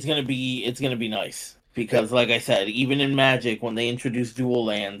 it's gonna be nice because like I said, even in Magic when they introduce dual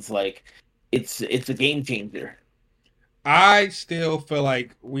lands, like it's a game changer. I still feel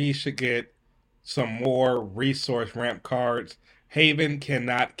like we should get some more resource ramp cards. Haven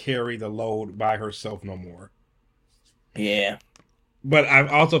cannot carry the load by herself no more. Yeah. But I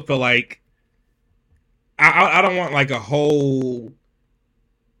also feel like I don't want like a whole.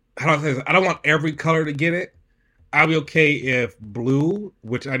 How do I say this? I don't want every color to get it. I'll be okay if blue,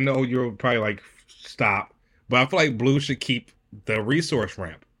 which I know you'll probably like stop, but I feel like blue should keep the resource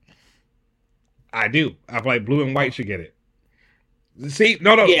ramp. I do. I feel like blue and white should get it. See,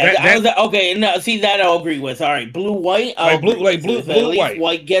 no, yeah, okay. No, see that I'll agree with. All right, blue, white, blue, white.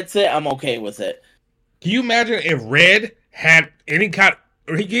 White gets it. I'm okay with it. Can you imagine if red had any kind?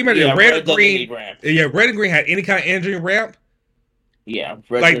 Can you imagine if red and green? Yeah, red and green had any kind of engine ramp. Yeah,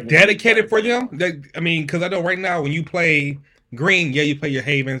 like dedicated for them. I mean, because I know right now when you play green, yeah, you play your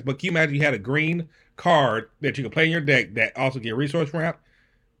Havens, but can you imagine you had a green card that you can play in your deck that also get resource ramp?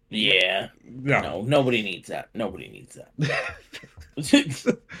 Yeah, no, nobody needs that. Nobody needs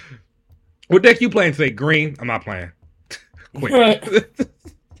that. What deck you playing today? Green? I'm not playing. Quit.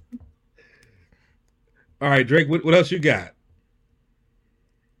 All right, Drake. What else you got?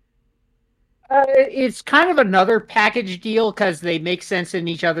 It's kind of another package deal because they make sense in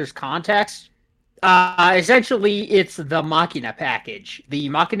each other's context. Essentially, it's the Machina package. The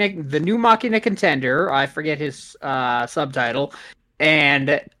new Machina contender, I forget his subtitle,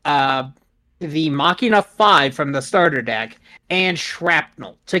 and the Machina 5 from the starter deck, and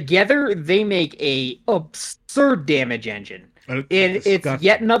Shrapnel. Together, they make a absurd damage engine. It's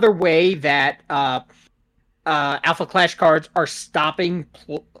yet another way that Alpha Clash cards are stopping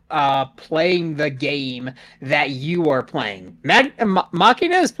playing the game that you are playing.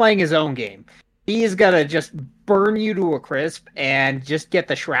 Machina is playing his own game. He is gonna just burn you to a crisp and just get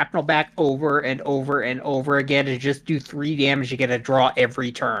the shrapnel back over and over and over again and just do 3 damage. You get a draw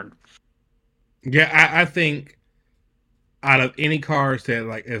every turn. Yeah, I think out of any cards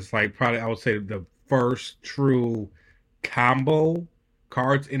that it's probably I would say the first true combo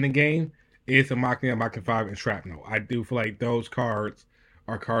cards in the game is a Machina 5, and Shrapnel. I do feel like those cards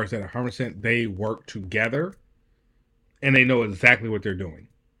are cards that 100% they work together and they know exactly what they're doing.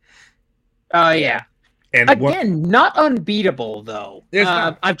 Yeah. And again, not unbeatable though.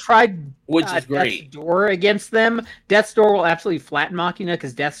 I've tried which is great. Death's Door against them. Death's Door will absolutely flatten Machina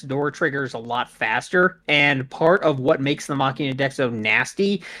because Death's Door triggers a lot faster. And part of what makes the Machina deck so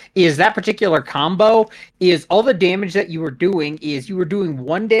nasty is that particular combo is all the damage that you were doing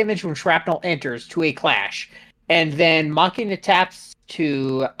 1 damage when Shrapnel enters to a Clash. And then Machina taps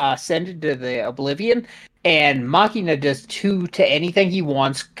to send it to the Oblivion. And Machina does 2 to anything he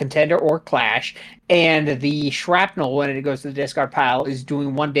wants, contender or Clash. And the Shrapnel, when it goes to the discard pile, is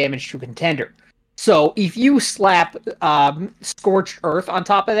doing 1 damage to contender. So if you slap Scorched Earth on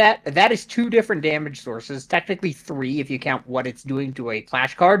top of that, that is 2 different damage sources. Technically 3 if you count what it's doing to a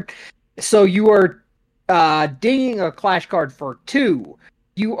Clash card. So you are dinging a Clash card for 2.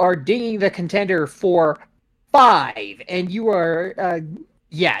 You are dinging the contender for 5. And you are...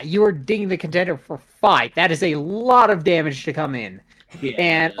 you are dinging the contender for 5. That is a lot of damage to come in. Yeah,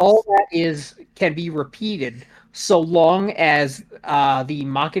 and all that can be repeated so long as the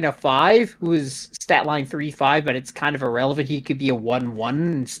Machina 5, who is stat line 3/5, but it's kind of irrelevant. He could be a 1/1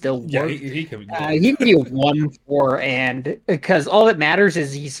 and still work. Yeah, he could be a 1/4, and because all that matters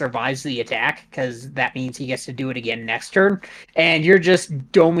is he survives the attack, because that means he gets to do it again next turn. And you're just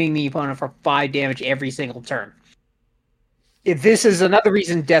doming the opponent for 5 damage every single turn. This is another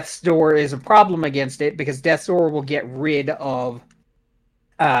reason Death's Door is a problem against it, because Death's Door will get rid of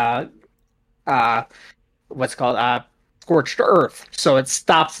what's called scorched earth, so it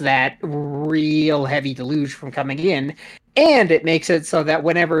stops that real heavy deluge from coming in, and it makes it so that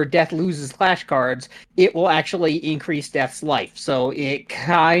whenever Death loses Clash cards, it will actually increase Death's life, so it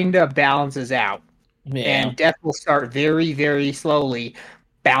kind of balances out. Yeah. And Death will start very, very slowly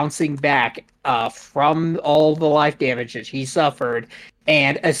bouncing back from all the life damage that he suffered,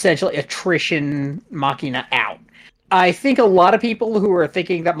 and essentially attrition Machina out. I think a lot of people who are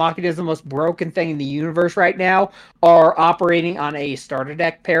thinking that Machina is the most broken thing in the universe right now are operating on a starter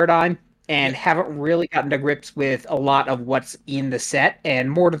deck paradigm and haven't really gotten to grips with a lot of what's in the set, and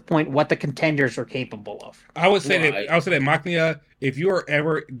more to the point, what the contenders are capable of. I would say that Machina, if you are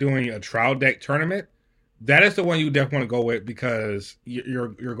ever doing a trial deck tournament, that is the one you definitely want to go with because you're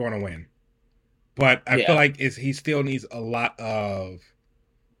going to win. But I feel like he still needs a lot of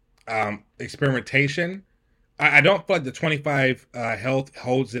experimentation. I don't feel like the 25 health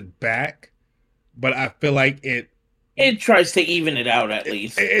holds it back, but I feel like it tries to even it out at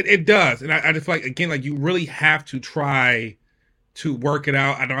least. It does, and I just feel like, again, like you really have to try to work it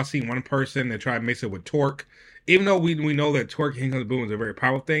out. I know I've seen one person that try to mix it with Torque, even though we know that Torque King of the Boom is a very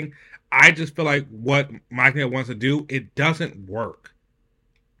powerful thing. I just feel like what Machina wants to do, it doesn't work.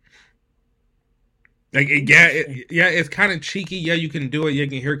 Like, it's kind of cheeky. Yeah, you can do it. You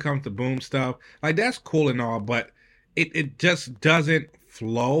can Here Comes the Boom stuff. Like, that's cool and all, but it just doesn't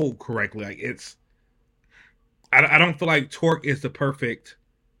flow correctly. Like, I don't feel like Torque is the perfect,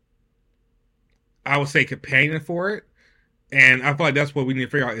 I would say, companion for it. And I feel like that's what we need to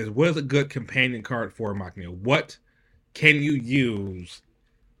figure out is what is a good companion card for Machina? What can you use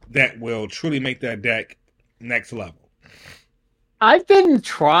that will truly make that deck next level? I've been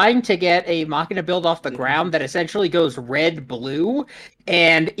trying to get a Machina build off the ground that essentially goes red-blue,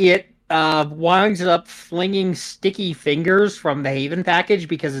 and it winds up flinging Sticky Fingers from the Haven package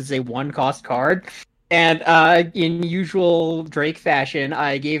because it's a one-cost card. And in usual Drake fashion,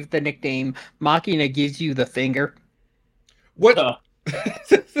 I gave the nickname Machina Gives You the Finger. What?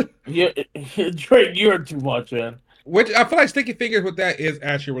 Drake, you're too much, man. Which I feel like Sticky Fingers with that is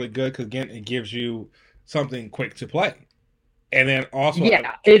actually really good because, again, it gives you something quick to play. And then also...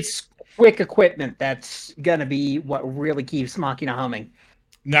 Yeah, it's quick equipment that's going to be what really keeps Machina humming.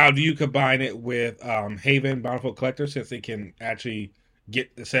 Now, do you combine it with Haven Bountiful Collector since they can actually get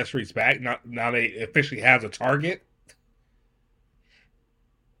accessories back? Now they officially have a target?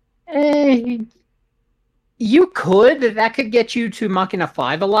 You could. That could get you to Machina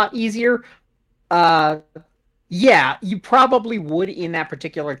 5 a lot easier. Yeah, you probably would in that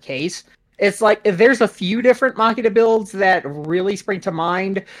particular case. It's like, there's a few different Machina builds that really spring to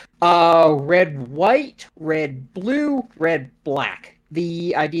mind. Red-white, red-blue, red-black.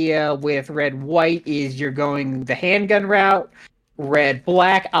 The idea with red-white is you're going the handgun route.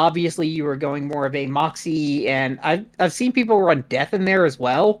 Red-black, obviously you are going more of a Moxie, and I've seen people run Death in there as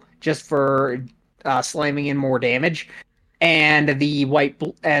well, just for slamming in more damage. And the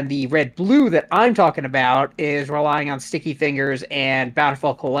red-blue that I'm talking about is relying on Sticky Fingers and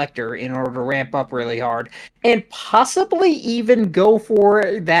Bountiful Collector in order to ramp up really hard, and possibly even go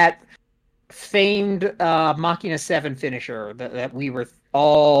for that famed Machina 7 finisher that we were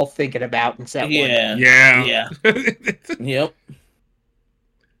all thinking about in set 1. Yeah. Yep.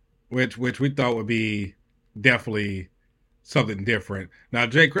 Which we thought would be definitely something different. Now,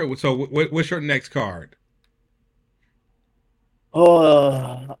 Jake, so what's your next card? The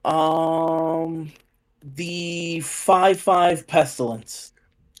 5/5 Pestilence.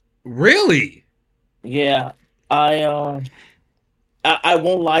 Really? Yeah. I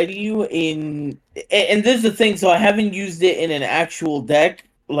won't lie to you, and this is the thing, so I haven't used it in an actual deck.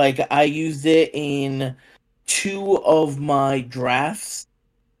 Like, I used it in 2 of my drafts.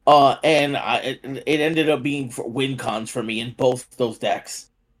 And it ended up being for win cons for me in both those decks.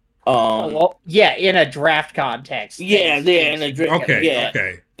 In a draft context. In a draft.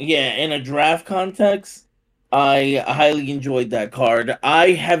 In a draft context, I highly enjoyed that card.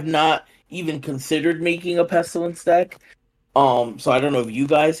 I have not even considered making a Pestilence deck. So I don't know if you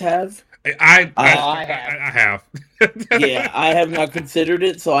guys have. I have. Yeah, I have not considered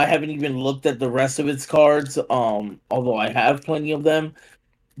it, so I haven't even looked at the rest of its cards. Although I have plenty of them.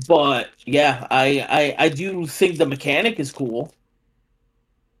 But yeah, I do think the mechanic is cool.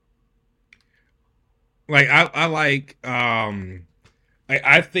 Like I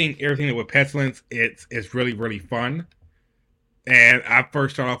think everything with Pestilence it's really, really fun. And I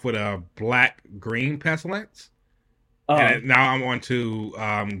first start off with a black-green Pestilence. And now I'm on to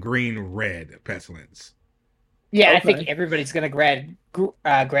green-red Pestilence. Yeah, I Okay. think everybody's gonna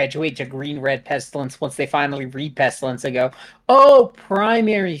graduate to green red pestilence once they finally read pestilence and go, oh,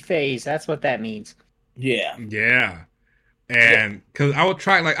 primary phase. That's what that means. Yeah. Yeah. Yeah. And because I would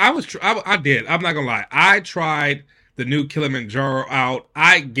try, like I did. I'm not gonna lie. I tried the new Kilimanjaro out.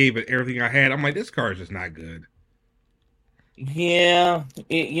 I gave it everything I had. I'm like, this car is just not good. Yeah.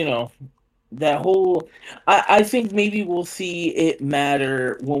 That whole I think maybe we'll see it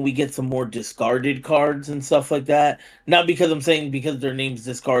matter when we get some more discarded cards and stuff like that. Not because I'm saying because their name's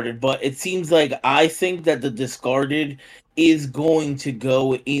discarded, but it seems like I think that the discarded is going to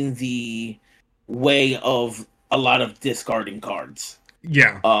go in the way of a lot of discarding cards.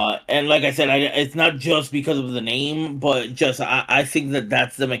 Yeah, And like I said, it's not just because of the name, but just I think that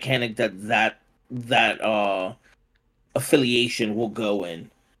that's the mechanic that affiliation will go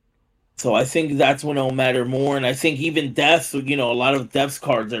in. So I think that's when it'll matter more, and I think even deaths, a lot of deaths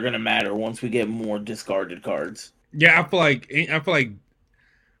cards are gonna matter once we get more discarded cards. yeah. I feel like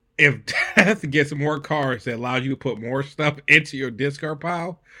if Death gets more cards that allows you to put more stuff into your discard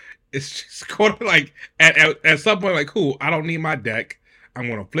pile, it's just going to like at some point like, cool. I don't need my deck. I'm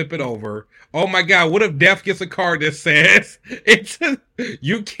gonna flip it over. Oh my god! What if Death gets a card that says it's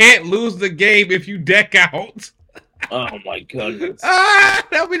you can't lose the game if you deck out? Oh my goodness,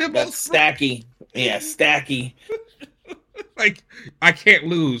 That'll be the that's most stacky. Yeah, stacky. like I can't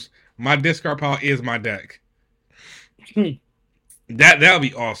lose. My discard pile is my deck. That'll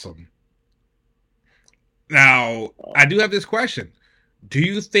be awesome. Now, I do have this question. Do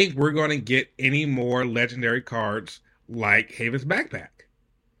you think we're going to get any more legendary cards like Haven's Backpack?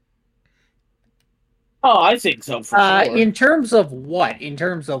 Oh, I think so for sure. In terms of what? In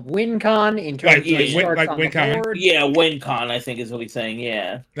terms of WinCon? In terms Like, of win- cards like on WinCon? the board? Yeah, WinCon, I think is what he's saying.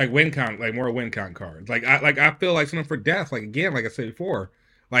 Yeah, Like WinCon, like more WinCon cards. I feel like something for Death. Like again, like I said before,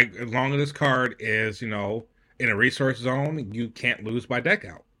 like as long as this card is in a resource zone, you can't lose by deck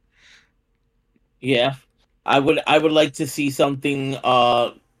out. yeah. I would like to see something, in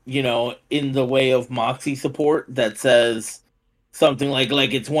the way of Moxie support that says something like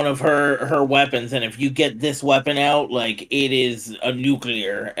it's one of her weapons, and if you get this weapon out, like it is a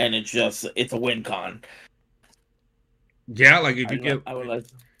nuclear, and it's a win con. Yeah, like if you get I would like.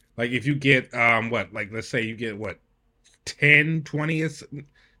 like if you get what like let's say you get what 10, 20,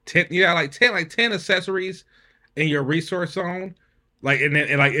 10, yeah, like 10 accessories in your resource zone, like and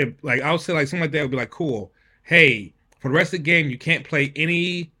like like I would say like something like that would be like cool. Hey, for the rest of the game you can't play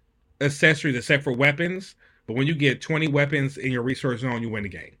any accessories except for weapons, but when you get 20 weapons in your resource zone, you win the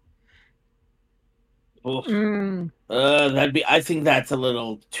game. Oof. Mm, That'd be. I think that's a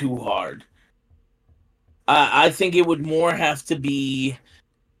little too hard. I think it would more have to be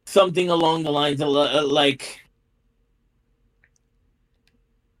something along the lines of like.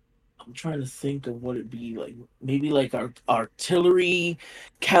 I'm trying to think of what it'd be like. Maybe like artillery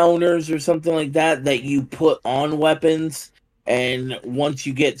counters or something like that you put on weapons, and once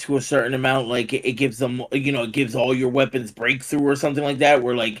you get to a certain amount, like it gives them, it gives all your weapons breakthrough or something like that,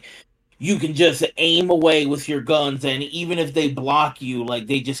 where like you can just aim away with your guns, and even if they block you, like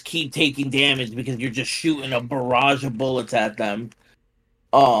they just keep taking damage because you're just shooting a barrage of bullets at them.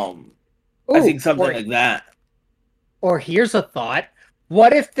 I think something like that. or here's a thought.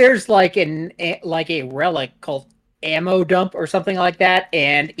 What if there's like a relic called ammo dump or something like that,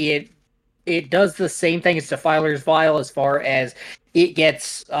 and it does the same thing as Defiler's Vial as far as it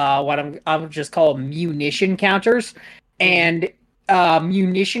gets what I'm just call munition counters, and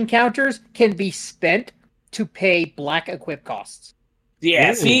munition counters can be spent to pay black equip costs.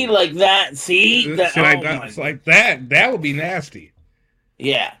 Yeah, Ooh. see, like that. See, that, So like, oh my that's like that would be nasty.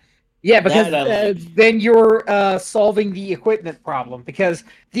 yeah. Yeah, because That I like. then you're solving the equipment problem. Because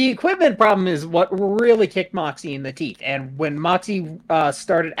the equipment problem is what really kicked Moxie in the teeth. And when Moxie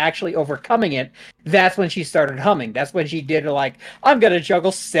started actually overcoming it, that's when she started humming. That's when she did like, I'm gonna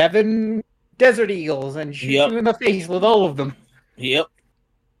juggle 7 Desert Eagles and shoot Yep. you in the face with all of them. Yep.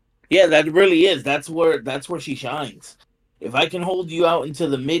 Yeah, that really is. That's where she shines. If I can hold you out into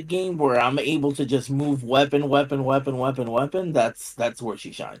the mid game where I'm able to just move weapon, that's where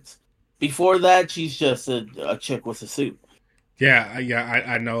she shines. Before that, she's just a chick with a suit. Yeah,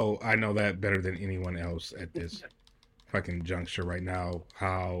 I know that better than anyone else at this fucking juncture right now.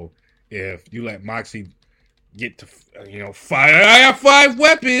 How if you let Moxie get to 5, I have 5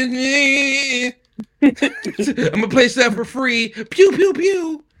 weapons. I'm gonna place that for free. Pew pew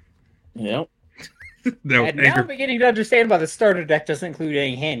pew. Yep. No, And now I'm beginning to understand why the starter deck doesn't include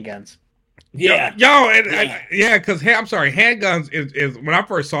any handguns. Yeah. Yeah, because I'm sorry, handguns is when I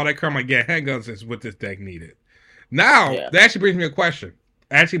first saw that card, I'm like, yeah, handguns is what this deck needed. Now Yeah. that actually brings me a question.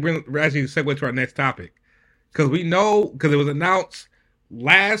 Actually segue to our next topic. because we know because it was announced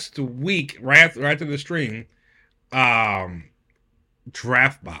last week, right after the stream. Um,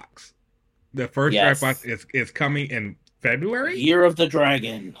 Draft box. The first draft box Yes. is coming in February. Year of the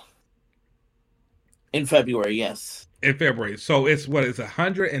Dragon. In February, yes. In February, so it's what is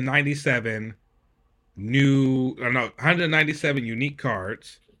 197 new, no, 197 unique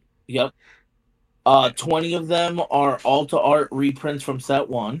cards. Yep. 20 of them are Alta Art reprints from set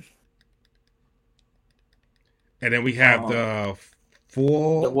one. And then we have the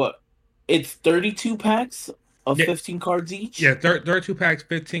full. What? It's 32 packs of Yeah. 15 cards each. Yeah, 32 packs,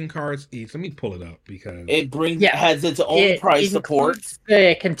 15 cards each. Let me pull it up because It has its own price support.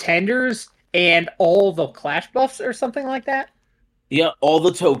 The contenders and all the clash buffs or something like that. Yeah, all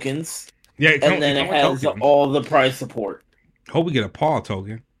the tokens. Yeah, and then it has all the price support. Hope we get a Paul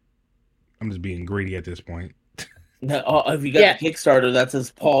token. I'm just being greedy at this point. No, if you got a Kickstarter, that's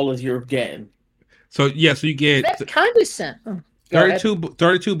as Paul as you're getting. So yeah, so you get that's kind of sent.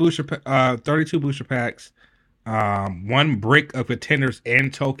 32 booster packs, one brick of contenders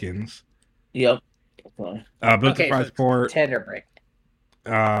and tokens. Yep. Built price support. Contender brick.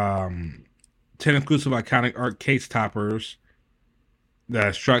 10 exclusive iconic art case toppers, the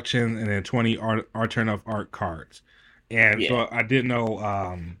instructions, and then 20 alternative art cards. And so I didn't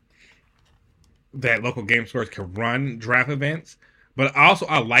know that local game stores can run draft events, but also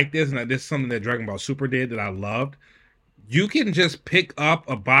I like this, and this is something that Dragon Ball Super did that I loved. You can just pick up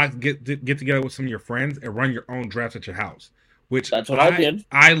a box, get together with some of your friends, and run your own drafts at your house. Which that's what I did.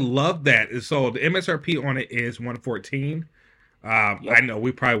 I love that. And so the MSRP on it is $114. I know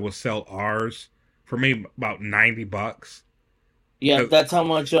we probably will sell ours for maybe about $90. Yeah, that's how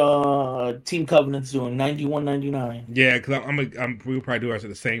much Team Covenant's doing, $91.99. Yeah, because we'll probably do ours at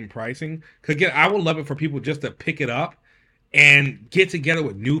the same pricing. Because again, I would love it for people just to pick it up and get together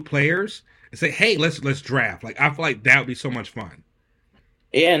with new players and say, "Hey, let's draft." Like, I feel like that would be so much fun.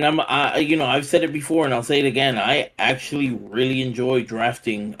 Yeah, and I've said it before, and I'll say it again. I actually really enjoy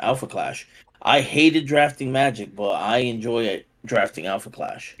drafting Alpha Clash. I hated drafting Magic, but I enjoy it drafting Alpha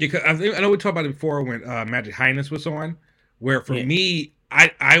Clash. Yeah, because I know we talked about it before when Magic Highness was on. Where for me,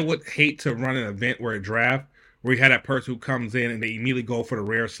 I would hate to run an event where a draft where you had that person who comes in and they immediately go for the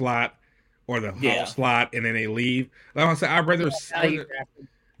rare slot or the hot slot and then they leave. Like I said, I'd rather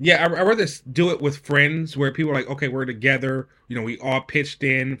do it with friends where people are like, okay, we're together. You know, we all pitched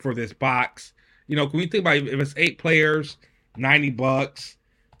in for this box. You know, can we think about if it's 8 players, $90.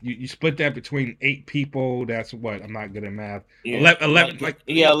 You split that between 8 people. That's what I'm not good at math. Yeah. 11 $11.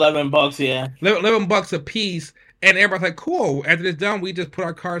 Yeah, $11 a piece. And everybody's like, cool. After it's done, we just put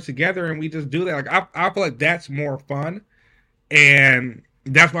our cards together and we just do that. Like I feel like that's more fun, and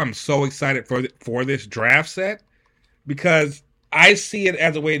that's why I'm so excited for this draft set, because I see it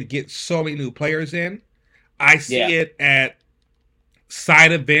as a way to get so many new players in. I see it at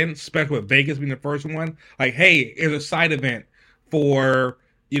side events, especially with Vegas being the first one. Like, hey, here's a side event for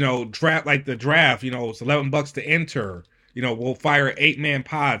draft, like the draft. It's $11 to enter. We'll fire 8-man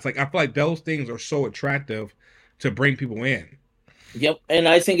pods. Like I feel like those things are so attractive to bring people in. Yep, and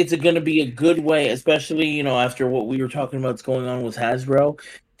I think it's going to be a good way, especially, after what we were talking about what's going on with Hasbro,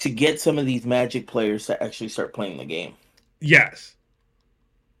 to get some of these Magic players to actually start playing the game. Yes.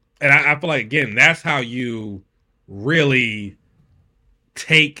 And I feel like, again, that's how you really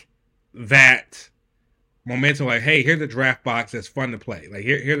take that momentum. Like, hey, here's the draft box that's fun to play. Like,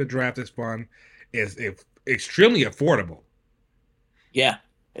 here's the draft that's fun. It's extremely affordable. Yeah,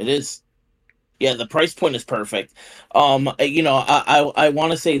 it is. Yeah, the price point is perfect. I want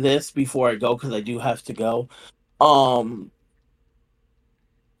to say this before I go, because I do have to go. I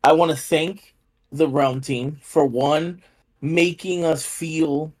want to thank the Realm team for, one, making us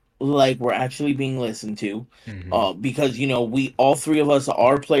feel like we're actually being listened to. Because, we all 3 of us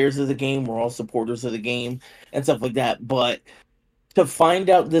are players of the game. We're all supporters of the game and stuff like that. But to find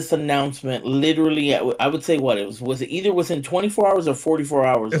out this announcement, literally, I would say was it either within 24 hours or 44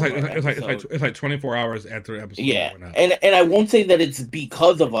 hours? It's like 24 hours after the episode. Yeah, and I won't say that it's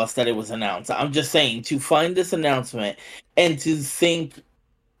because of us that it was announced. I'm just saying, to find this announcement and to think,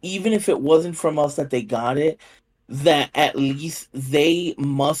 even if it wasn't from us that they got it, that at least they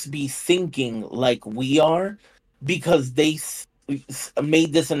must be thinking like we are, because they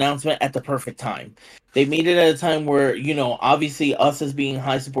made this announcement at the perfect time. They made it at a time where, obviously us as being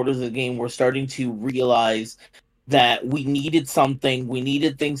high supporters of the game, we're starting to realize that we needed something. We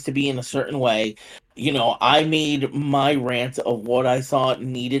needed things to be in a certain way. I made my rant of what I thought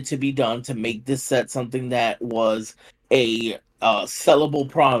needed to be done to make this set something that was a sellable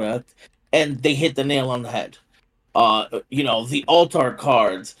product, and they hit the nail on the head. The altar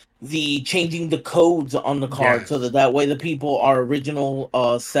cards, the changing the codes on the card so Yes. that way the people our original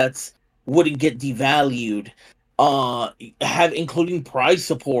sets wouldn't get devalued. Uh, have including prize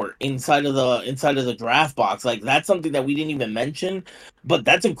support inside of the draft box. Like that's something that we didn't even mention, but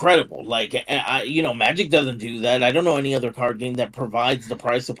that's incredible. Like Magic doesn't do that. I don't know any other card game that provides the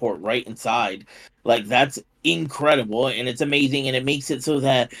prize support right inside. Like that's incredible and it's amazing and it makes it so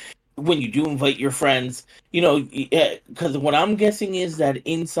that when you do invite your friends, because what I'm guessing is that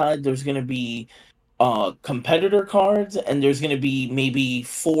inside there's going to be competitor cards and there's going to be maybe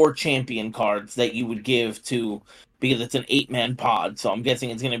 4 champion cards that you would give to, because it's an 8-man pod, so I'm guessing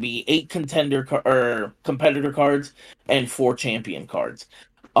it's going to be 8 or competitor cards and 4 champion cards.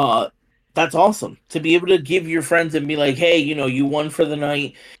 uh that's awesome to be able to give your friends and be like, hey, you won for the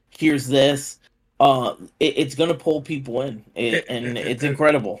night, here's this. It's going to pull people in, and it's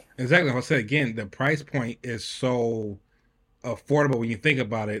incredible. Exactly. Like I said again, the price point is so affordable when you think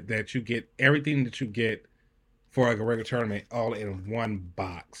about it that you get everything that you get for like a regular tournament all in one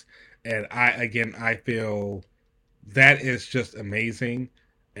box. And I feel that is just amazing,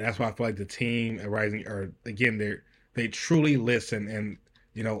 and that's why I feel like the team at Rising are again they truly listen, and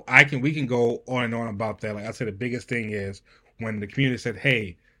we can go on and on about that. Like I said, the biggest thing is when the community said,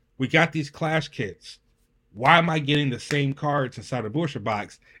 "Hey, we got these Clash kits. Why am I getting the same cards inside the booster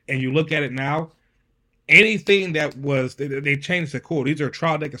box?" And you look at it now, anything that was they changed the cool. These are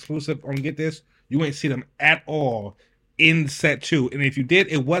trial deck exclusive. On get this, you ain't see them at all in set 2, and if you did,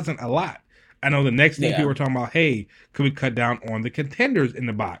 it wasn't a lot. I know the next thing Yeah. people were talking about, hey, could we cut down on the contenders in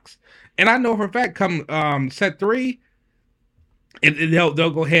the box? And I know for a fact, come set 3, they'll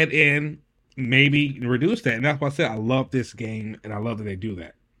go ahead and maybe reduce that. And that's why I said I love this game, and I love that they do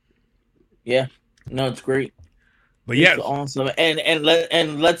that. Yeah. No, it's great. But It's yes, awesome.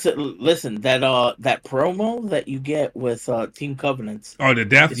 Let's listen, that promo that you get with Team Covenants oh, the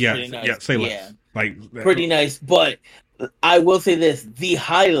death, is yeah, pretty yeah, nice. say Yeah. less. Like Pretty nice, but I will say this, the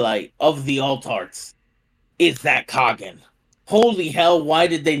highlight of the alt arts is that Koggin. Holy hell, why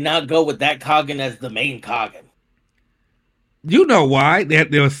did they not go with that Koggin as the main Koggin? you know why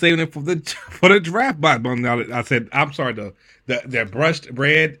they were saving it for the for the draft box. But now I said, I'm sorry, the brushed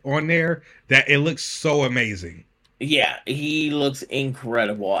red on there, that it looks so amazing. Yeah, he looks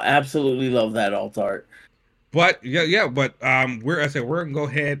incredible. Absolutely love that alt art. But but we're gonna go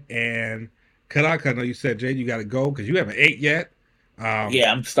ahead and cut out. 'Cause I know you said, Jay, you got to go because you haven't ate yet.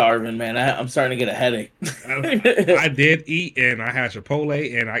 Yeah, I'm starving, man. I'm starting to get a headache. I did eat, and I had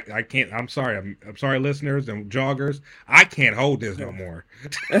Chipotle, and I can't. I'm sorry. I'm sorry, listeners and joggers. I can't hold this no more.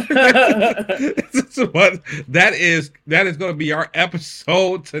 But that is going to be our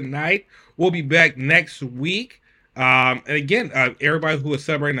episode tonight. We'll be back next week. And again, everybody who is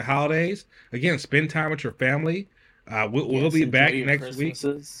celebrating the holidays, again, spend time with your family. We'll Yes, be enjoy back your next week.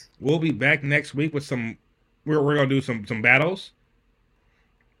 Christmases. We'll be back next week with some. We're gonna do some battles.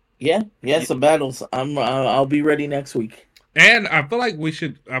 Yeah, some battles. I'll be ready next week. And I feel like we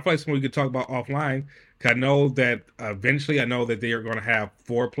should. I feel like something we could talk about offline. 'Cause I know that eventually, I know that they are going to have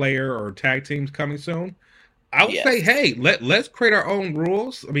 4-player or tag teams coming soon. I would say, Yes. hey, let's create our own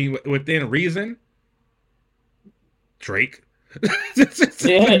rules. I mean, within reason. Drake. and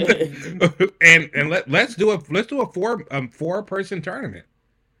let's do a 4-person tournament.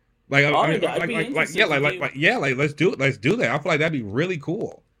 Like I mean, I'd be interested like let's do it. Let's do that. I feel like that'd be really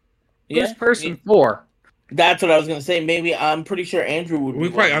cool. Yeah, Who's person 4? that's what I was gonna say. Maybe I'm pretty sure Andrew would be We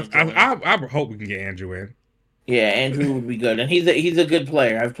quite. willing to join. I hope we can get Andrew in. Yeah, Andrew would be good, and he's a good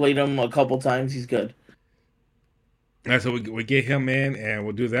player. I've played him a couple times. He's good. And so we get him in, and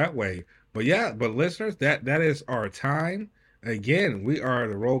we'll do that way. But yeah, but listeners, that is our time. Again, we are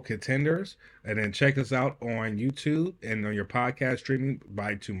the Road Contenders, and then check us out on YouTube and on your podcast streaming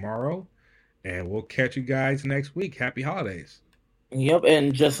by tomorrow. And we'll catch you guys next week. Happy holidays. Yep,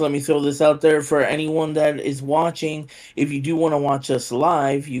 and just let me throw this out there for anyone that is watching. If you do want to watch us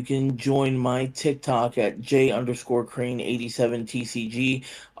live, you can join my TikTok at J_Crane87TCG.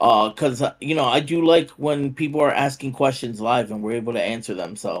 Because I do like when people are asking questions live and we're able to answer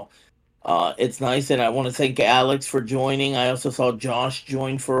them. So it's nice, and I want to thank Alex for joining. I also saw Josh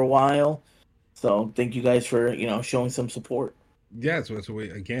join for a while. So thank you guys for showing some support. Yeah, so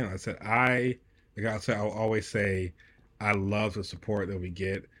again, I'll always say I love the support that we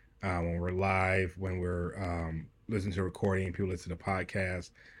get when we're live, when we're listening to recording, people listen to podcasts.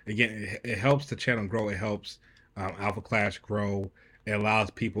 Again, it helps the channel grow. It helps Alpha Clash grow. It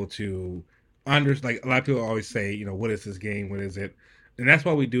allows people to understand. Like a lot of people always say, what is this game? What is it? And that's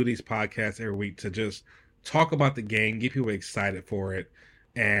why we do these podcasts every week, to just talk about the game, get people excited for it,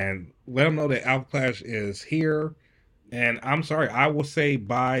 and let them know that Alpha Clash is here. And I'm sorry, I will say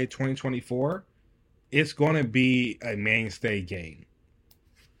by 2024, it's going to be a mainstay game.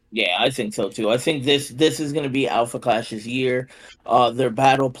 Yeah, I think so too. I think this is going to be Alpha Clash's year. Their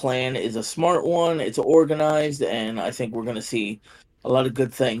battle plan is a smart one. It's organized, and I think we're going to see a lot of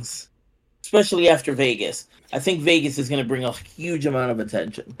good things, especially after Vegas. I think Vegas is going to bring a huge amount of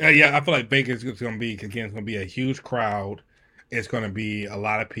attention. Yeah, I feel like Vegas is going to be, again, it's going to be a huge crowd. It's going to be a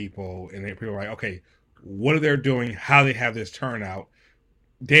lot of people, and then people are like, okay, what are they doing? How they have this turnout?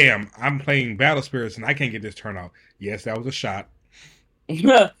 Damn, I'm playing Battle Spirits and I can't get this turnout. Yes, that was a shot.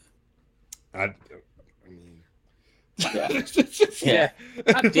 I mean, Yeah. Yeah.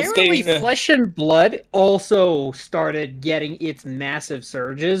 Apparently, Flesh and Blood also started getting its massive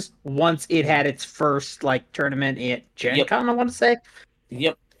surges once it had its first like tournament at Gen Con, I want to say.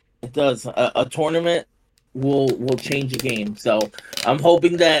 Yep, it does. A tournament will change the game. So I'm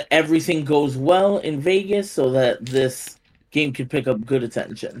hoping that everything goes well in Vegas so that this game can pick up good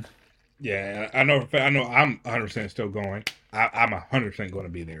attention. Yeah, I know. I'm 100% still going. I'm 100% going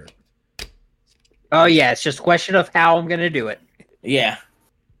to be there. Oh yeah, it's just a question of how I'm gonna do it. Yeah.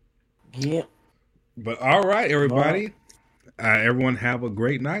 Yep. But all right, everybody. Everyone have a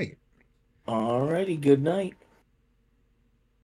great night. Alrighty, good night.